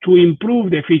to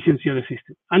improve the efficiency of the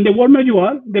system. And the warmer you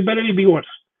are, the better it works.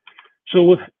 So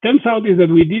what turns out is that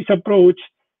with this approach,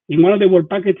 in one of the work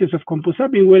packages of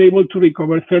CompuSapping, we're able to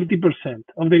recover 30%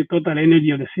 of the total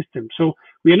energy of the system. So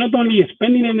we are not only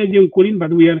spending energy on cooling,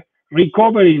 but we are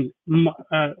recovering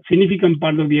a significant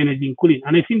part of the energy in cooling.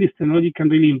 And I think this technology can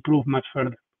really improve much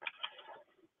further.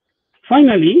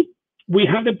 Finally, we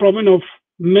have the problem of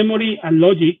memory and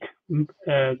logic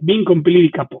being completely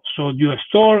coupled. So you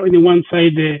store on the one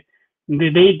side the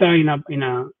data in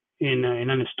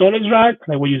a storage rack,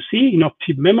 like what you see in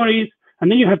off-chip memories,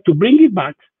 and then you have to bring it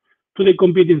back to the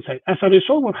computing side. As a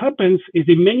result, what happens is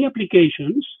in many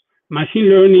applications, machine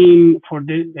learning for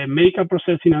the medical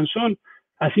processing and so on,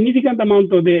 a significant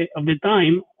amount of the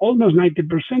time, almost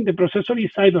 90%, the processor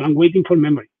is idle and waiting for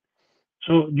memory.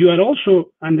 So you are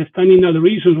also understanding now the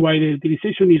reasons why the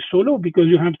utilization is so low, because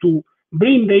you have to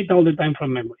bring data all the time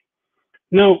from memory.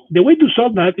 Now, the way to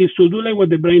solve that is to do like what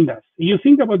the brain does. If you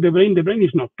think about the brain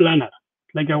is not planar,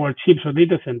 like our chips or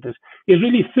data centers. It's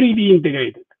really 3D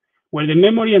integrated, where the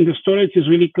memory and the storage is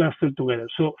really clustered together.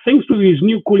 So thanks to this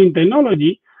new cooling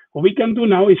technology, what we can do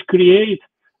now is create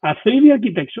a 3D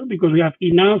architecture, because we have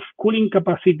enough cooling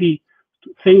capacity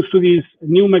thanks to these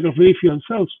new microfluidic fuel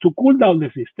cells to cool down the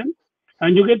system,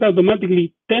 and you get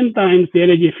automatically 10 times the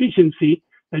energy efficiency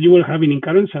that you were having in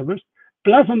current servers.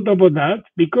 Plus, on top of that,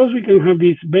 because we can have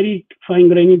this very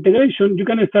fine-grained integration, you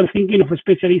can start thinking of a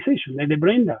specialization, like the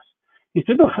brain does.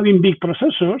 Instead of having big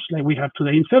processors, like we have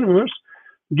today in servers,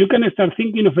 you can start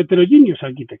thinking of heterogeneous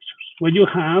architectures, where you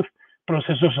have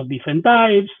processors of different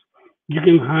types, you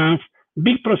can have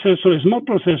big processors, small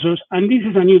processors, and this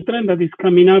is a new trend that is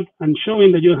coming up and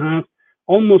showing that you have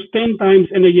almost 10 times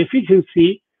energy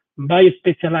efficiency by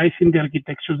specializing the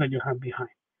architectures that you have behind.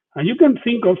 And you can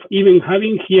think of even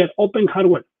having here open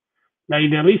hardware, like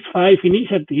the RISC-V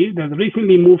initiative that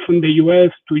recently moved from the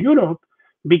US to Europe,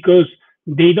 because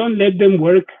they don't let them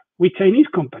work with Chinese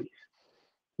companies,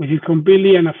 which is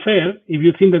completely unfair if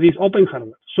you think that it's open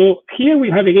hardware. So here we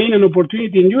have again an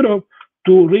opportunity in Europe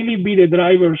to really be the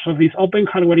drivers of this open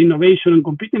hardware innovation and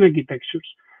computing architectures,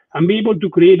 and be able to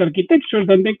create architectures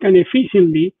that they can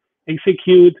efficiently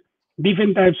execute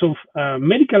different types of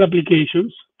medical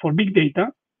applications for big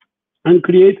data and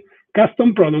create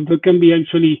custom products that can be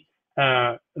actually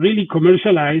really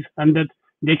commercialized, and that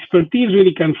the expertise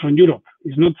really comes from Europe.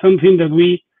 It's not something that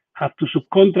we have to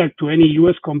subcontract to any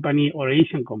US company or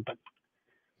Asian company.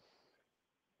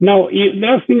 Now, the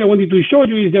last thing I wanted to show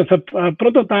you is just a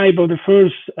prototype of the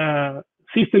first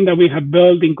system that we have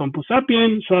built in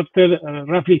CompuSapien. So after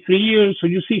roughly 3 years, so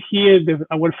you see here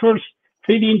our first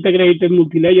 3D integrated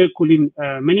multi-layer cooling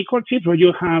many-core chips, where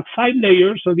you have 5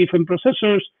 layers of different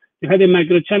processors. You have the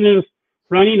microchannels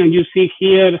running, and you see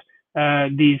here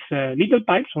these little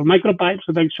pipes or micropipes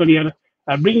that actually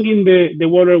are bringing the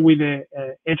water with the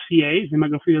FCAs, the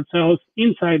microfluidic cells,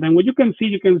 inside. And what you can see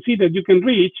that you can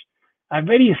reach a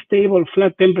very stable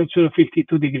flat temperature of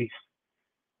 52 degrees.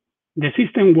 The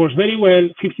system works very well.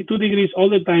 52 degrees all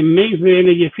the time makes the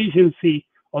energy efficiency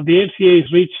of the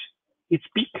FCAs reach its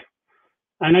peak.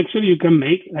 And actually you can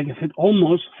make, like I said,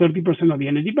 almost 30% of the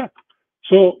energy back.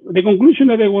 So the conclusion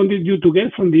that I wanted you to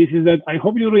get from this is that I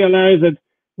hope you realize that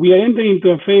we are entering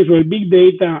into a phase where big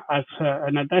data, as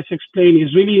Natasha explained,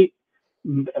 is really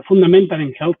fundamental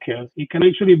in healthcare. It can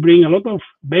actually bring a lot of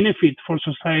benefit for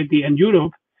society and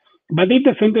Europe, but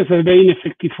data centers are very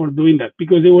ineffective for doing that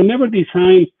because they were never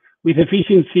designed with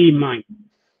efficiency in mind.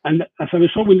 And as a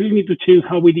result, we really need to change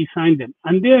how we design them.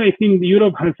 And there, I think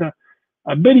Europe has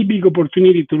a very big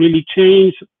opportunity to really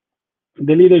change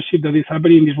the leadership that is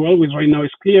happening in this world, which right now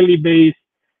is clearly based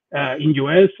in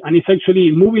US, and it's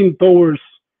actually moving towards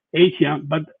Asia,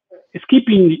 but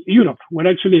skipping Europe, where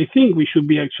actually I think we should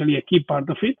be actually a key part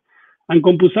of it. And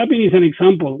CompuSapien is an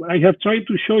example. I have tried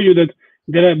to show you that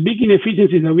there are big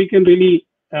inefficiencies that we can really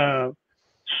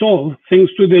solve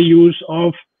thanks to the use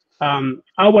of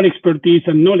our expertise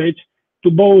and knowledge to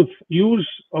both use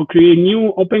or create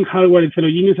new open hardware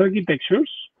heterogeneous architectures,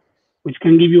 which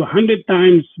can give you 100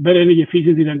 times better energy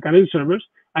efficiency than current servers.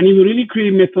 And if you really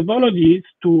create methodologies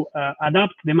to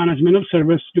adapt the management of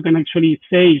servers, you can actually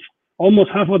save almost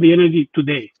half of the energy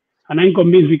today. And I'm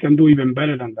convinced we can do even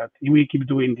better than that if we keep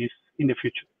doing this in the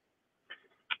future.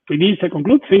 With this, I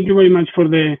conclude. Thank you very much for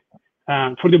the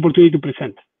opportunity to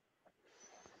present.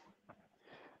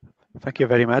 Thank you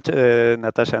very much,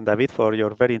 Natasha and David, for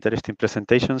your very interesting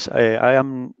presentations. I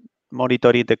am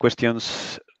monitoring the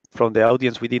questions from the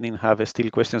audience. We didn't have still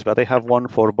questions, but I have one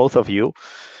for both of you.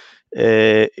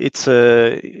 It's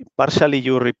partially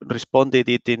you responded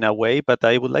it in a way, but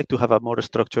I would like to have a more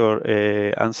structured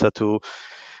answer to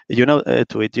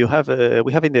it. You have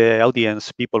we have in the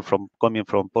audience people coming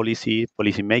from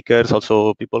policymakers,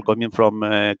 also people coming from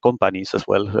companies as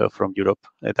well from Europe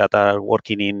that are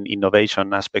working in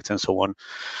innovation aspects and so on.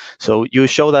 So you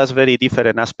showed us very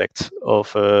different aspects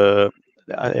of all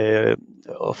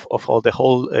the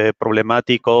whole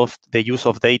problematic of the use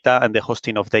of data and the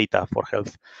hosting of data for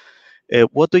health.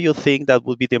 What do you think that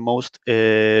would be the most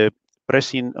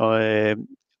pressing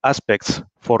aspects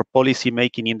for policy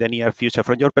making in the near future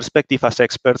from your perspective as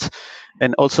experts,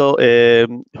 and also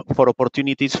for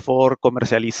opportunities for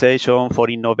commercialization, for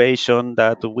innovation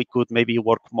that we could maybe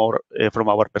work more from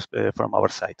our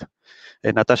side?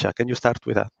 Natasha, can you start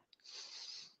with that?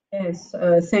 Yes,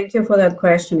 thank you for that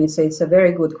question. It's a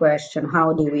very good question.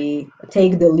 How do we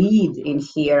take the lead in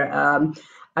here?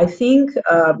 I think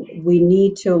we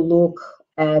need to look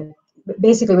at,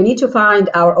 basically we need to find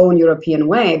our own European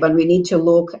way, but we need to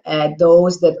look at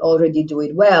those that already do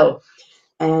it well.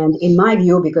 And in my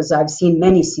view, because I've seen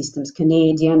many systems,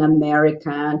 Canadian,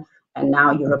 American, and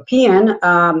now European,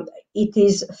 it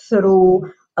is through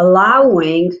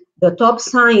allowing the top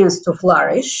science to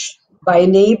flourish by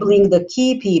enabling the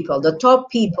key people, the top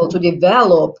people, to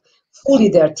develop fully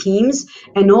their teams,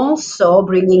 and also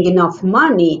bringing enough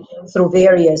money through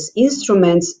various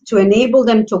instruments to enable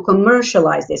them to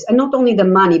commercialize this. And not only the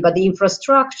money, but the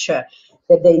infrastructure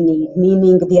that they need,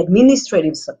 meaning the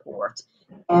administrative support,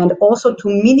 and also to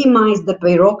minimize the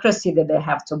bureaucracy that they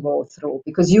have to go through.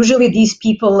 Because usually these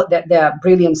people, they're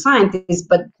brilliant scientists,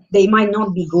 but they might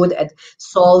not be good at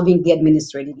solving the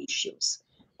administrative issues.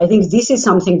 I think this is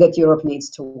something that Europe needs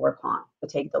to work on, to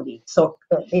take the lead. So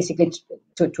basically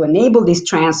to enable this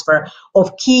transfer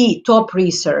of key top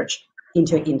research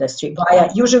into industry,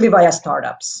 usually via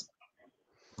startups.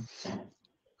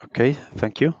 Okay,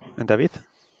 thank you. And David?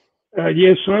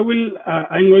 Yes, so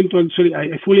I'm going to actually,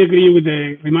 I fully agree with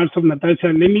the remarks of Natasha.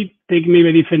 Let me take maybe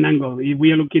a different angle. If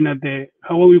we are looking at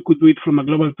how we could do it from a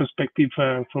global perspective,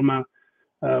 from a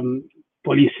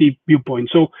policy viewpoint.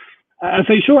 So as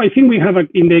I show, I think we have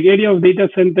in the area of data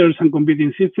centers and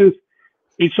computing systems,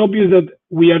 it's obvious that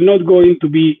we are not going to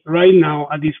be right now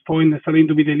at this point starting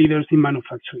to be the leaders in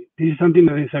manufacturing. This is something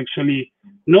that is actually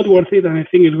not worth it, and I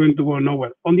think it's going to go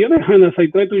nowhere. On the other hand, as I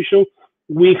try to show,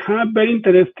 we have very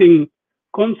interesting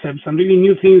concepts and really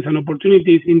new things and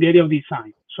opportunities in the area of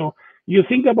design. So you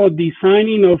think about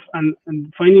designing of and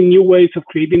finding new ways of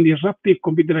creating disruptive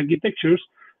computer architectures.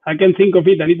 I can think of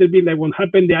it a little bit like what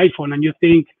happened to the iPhone, and you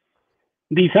think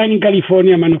design in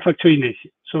California, manufacture in Asia.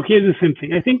 So here's the same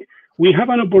thing. I think we have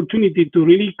an opportunity to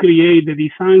really create the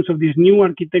designs of these new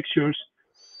architectures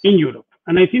in Europe.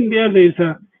 And I think there's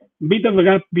a bit of a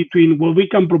gap between what we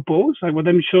can propose, like what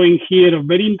I'm showing here of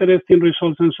very interesting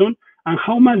results and so on, and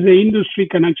how much the industry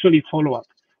can actually follow up.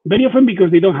 Very often because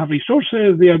they don't have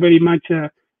resources, they are very much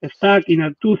stuck in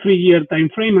a 2-3 year time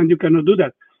frame, and you cannot do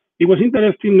that. It was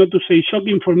interesting, not to say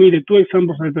shocking for me, the two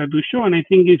examples I tried to show, and I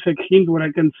think it's a hint where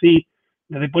I can see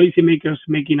that the policymakers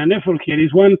making an effort here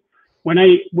is one, when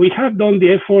we have done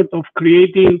the effort of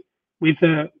creating with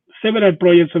several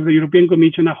projects of the European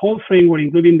Commission, a whole framework,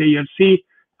 including the ERC,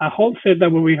 a whole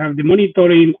setup where we have the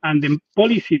monitoring and the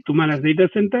policy to manage data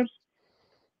centers.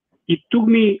 It took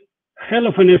me hell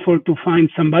of an effort to find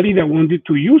somebody that wanted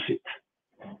to use it.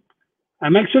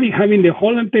 I'm actually having the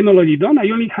whole technology done. I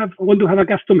only want to have a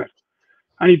customer.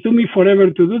 And it took me forever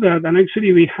to do that. And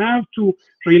actually, we have to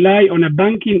rely on a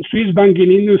Swiss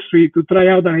banking industry to try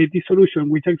out an IT solution,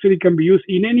 which actually can be used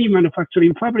in any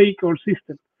manufacturing fabric or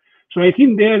system. So I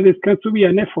think there has to be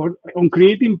an effort on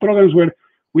creating programs where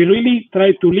we really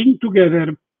try to link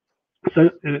together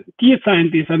key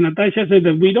scientists. And Natasha said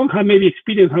that we don't have maybe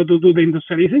experience how to do the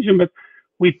industrialization, but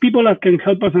with people that can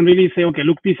help us and really say, okay,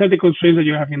 look, these are the constraints that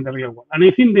you have in the real world. And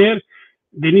I think there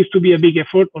needs to be a big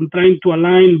effort on trying to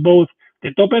align both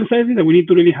the top end sizes, that we need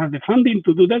to really have the funding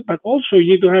to do that, but also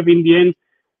you need to have in the end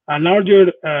a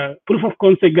larger proof of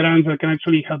concept grants that can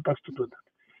actually help us to do that.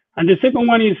 And the second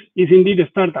one is indeed the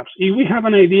startups. If we have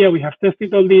an idea, we have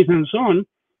tested all this and so on,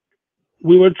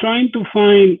 we were trying to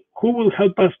find who will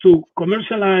help us to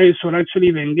commercialize or actually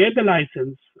even get the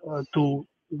license to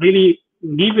really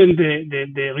give them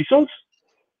the results.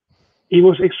 It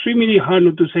was extremely hard,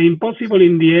 not to say impossible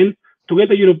in the end, to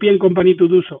get a European company to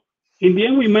do so. In the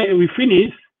end, we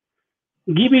finished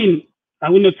giving, I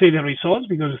would not say the results,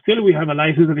 because still we have a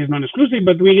license that is non-exclusive,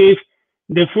 but we gave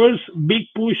the first big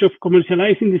push of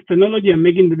commercializing this technology and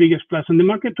making the biggest plus on the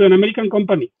market to an American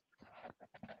company.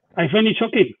 I find it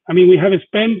shocking. I mean, we have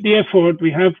spent the effort,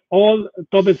 we have all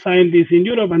top scientists in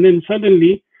Europe, and then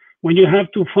suddenly, when you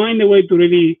have to find a way to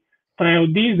really try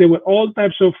out this, there were all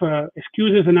types of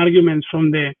excuses and arguments from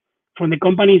the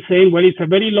company saying, well, it's a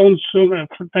very long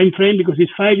time frame because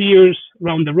it's 5 years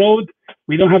around the road.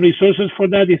 We don't have resources for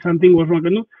that. If something was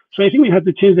wrong, so I think we have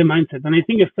to change the mindset. And I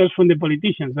think it starts from the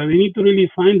politicians, that we need to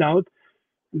really find out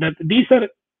that these are,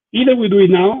 either we do it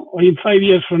now or in 5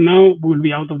 years from now, we'll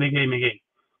be out of the game again.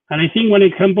 And I think one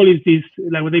example is this,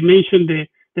 like what they mentioned,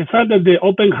 the fact that the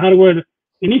Open Hardware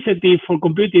Initiative for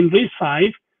Computing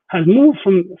RISC-V has moved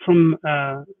from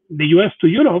the US to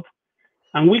Europe.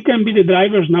 And we can be the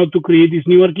drivers now to create these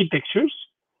new architectures.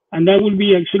 And that will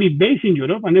be actually based in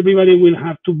Europe. And everybody will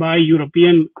have to buy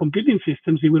European computing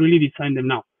systems if we really design them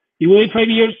now. If we wait 5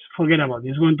 years, forget about it.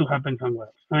 It's going to happen somewhere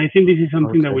else. And I think this is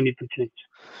something that we need to change.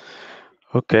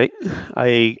 Okay.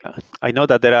 I know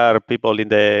that there are people in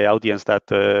the audience that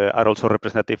are also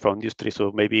representative from industry.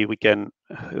 So maybe we can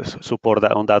support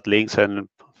that on that links, and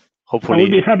hopefully. I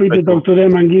will be happy to talk to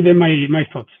them and give them my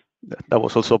thoughts. That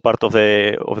was also part of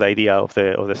the idea of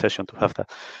the session, to have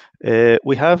that.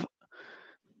 We have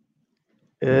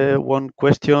one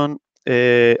question.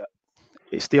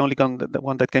 It's the only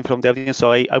one that came from the audience,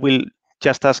 so I will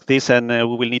just ask this, and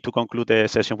we will need to conclude the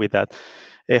session with that.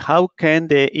 How can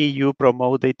the EU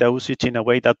promote data usage in a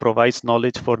way that provides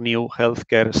knowledge for new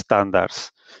healthcare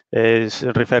standards?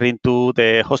 Referring to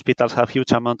the hospitals have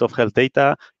huge amount of health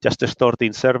data just stored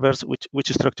in servers,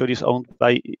 which structure is owned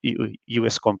by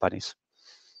US companies.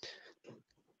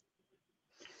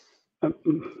 So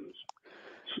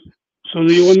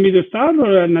do you want me to start,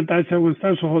 or Natasha will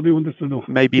start? So how do you want us to do?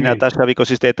 Maybe Natasha,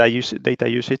 because it's data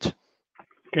usage.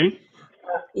 Okay.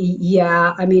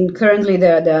 Yeah, I mean, currently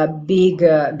the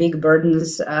big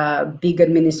burdens, big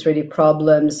administrative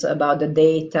problems about the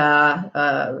data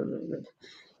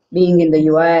being in the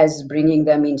US, bringing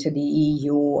them into the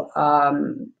EU.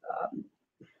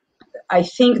 I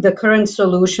think the current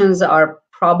solutions are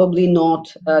probably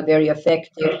not very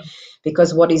effective,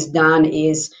 because what is done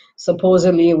is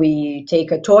Supposedly, we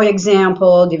take a toy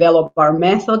example, develop our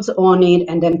methods on it,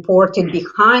 and then port it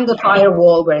behind the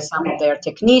firewall where some of their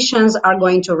technicians are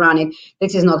going to run it.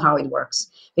 This is not how it works.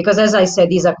 Because as I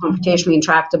said, these are computationally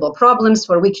intractable problems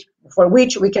for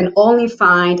which we can only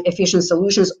find efficient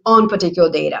solutions on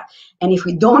particular data. And if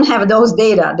we don't have those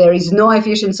data, there is no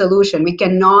efficient solution. We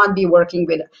cannot be working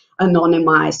with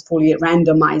anonymized, fully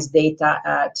randomized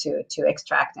data to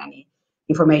extract any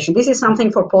information. This is something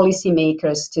for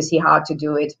policymakers to see how to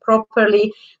do it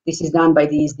properly. This is done by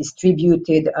these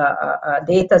distributed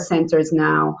data centers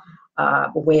now,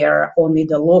 where only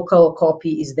the local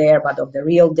copy is there, but of the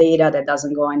real data that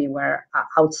doesn't go anywhere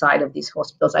outside of these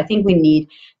hospitals. I think we need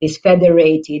these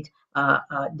federated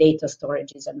data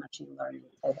storages and machine learning.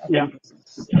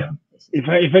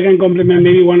 If I can complement,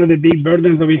 maybe one of the big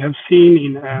burdens that we have seen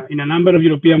in a number of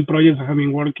European projects I have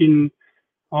been working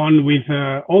on with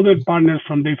other partners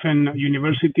from different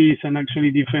universities and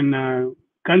actually different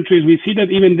countries, we see that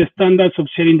even the standards of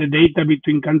sharing the data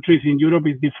between countries in Europe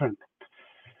is different.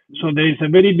 So there is a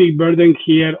very big burden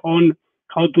here on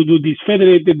how to do these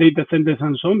federated data centers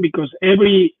and so on, because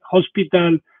every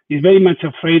hospital is very much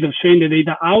afraid of sharing the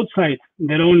data outside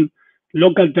their own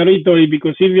local territory,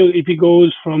 because if it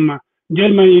goes from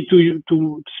Germany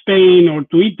to Spain or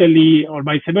to Italy or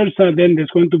vice versa, then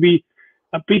there's going to be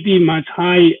a pretty much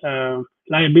high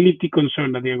liability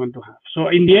concern that they're going to have. So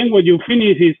in the end, what you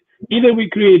finish is either we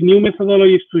create new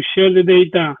methodologies to share the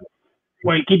data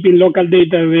while keeping local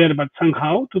data there, but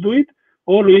somehow to do it,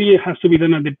 or really it has to be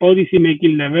done at the policy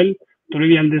making level to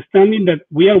really understanding that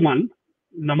we are one,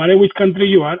 no matter which country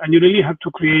you are, and you really have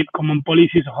to create common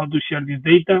policies of how to share this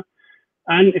data,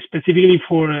 and specifically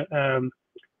for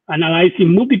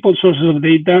analyzing multiple sources of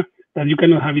data that you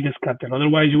cannot have it scattered.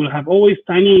 Otherwise, you will have always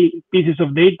tiny pieces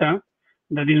of data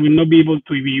that it will not be able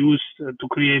to be used to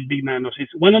create big diagnosis.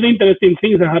 One of the interesting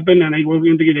things that happened, and I was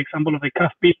going to give the example of the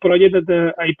CAFPIS project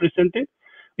that I presented,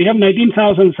 we have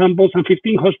 19,000 samples and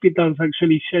 15 hospitals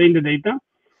actually sharing the data.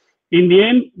 In the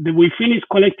end, we finished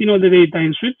collecting all the data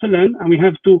in Switzerland, and we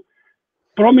have to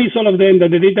promise all of them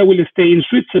that the data will stay in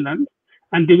Switzerland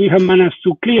until we have managed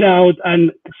to clear out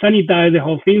and sanitize the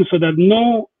whole thing so that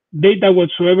no data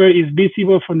whatsoever is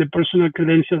visible from the personal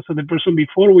credentials of the person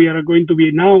before. We are going to be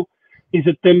now in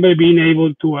September being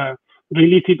able to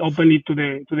release it openly to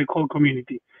the whole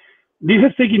community. This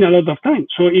has taken a lot of time.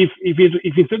 So if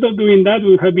instead of doing that,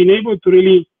 we have been able to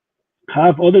really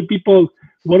have other people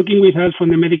working with us from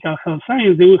the medical health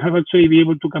science, they will have actually be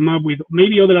able to come up with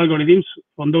maybe other algorithms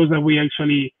on those that we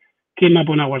actually came up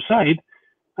on our side.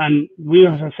 And we,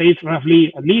 as I say, it's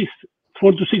roughly at least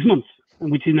 4 to 6 months,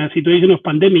 which in a situation of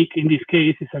pandemic, in this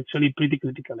case, is actually pretty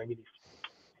critical, I believe.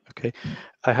 Okay,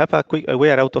 I have a quick, we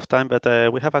are out of time, but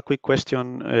we have a quick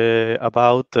question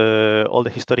about all the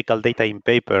historical data in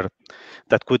paper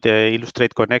that could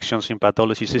illustrate connections in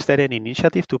pathologies. Is there any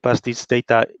initiative to pass this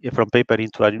data from paper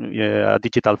into a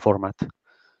digital format?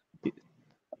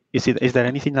 Is there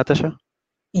anything, Natasha?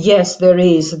 Yes, there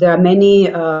is. There are many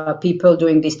people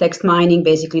doing this text mining,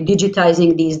 basically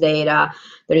digitizing these data.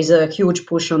 There is a huge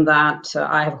push on that.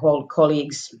 I have whole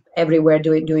colleagues everywhere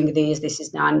doing this. This is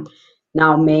done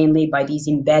now mainly by these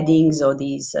embeddings or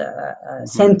these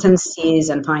sentences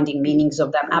and finding meanings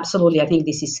of them. Absolutely, I think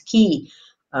this is key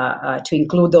to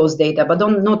include those data. But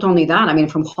not only that, I mean,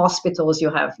 from hospitals, you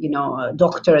have,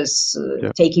 doctors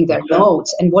taking their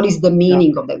notes. And what is the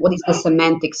meaning of that? What is the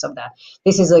semantics of that?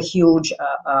 This is a huge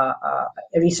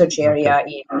research area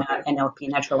in NLP,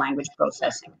 natural language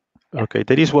processing. Yeah. Okay,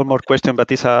 there is one more question, but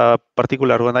it's a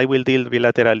particular one. I will deal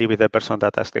bilaterally with the person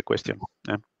that asked the question.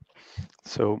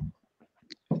 So,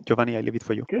 Giovanni, I leave it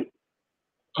for you.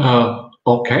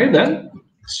 Okay, then.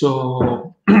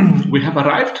 So we have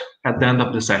arrived at the end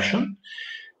of the session.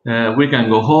 We can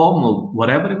go home or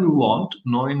whatever we want,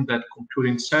 knowing that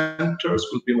computing centers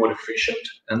will be more efficient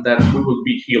and that we will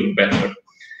be healed better.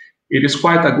 It is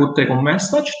quite a good take-home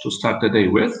message to start the day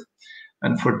with.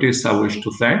 And for this, I wish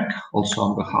to thank, also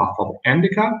on behalf of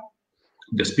Indica,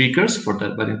 the speakers for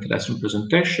that very interesting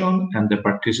presentation and the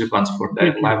participants for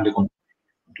their lively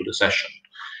contribution to the session.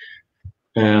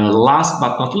 Last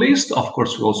but not least, of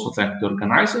course, we also thank the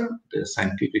organizer, the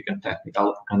scientific and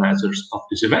technical organizers of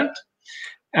this event.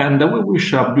 And we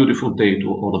wish a beautiful day to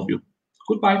all of you.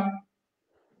 Goodbye.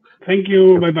 Thank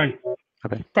you. Bye-bye.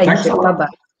 Thank you. Bye-bye.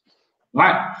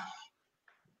 Bye.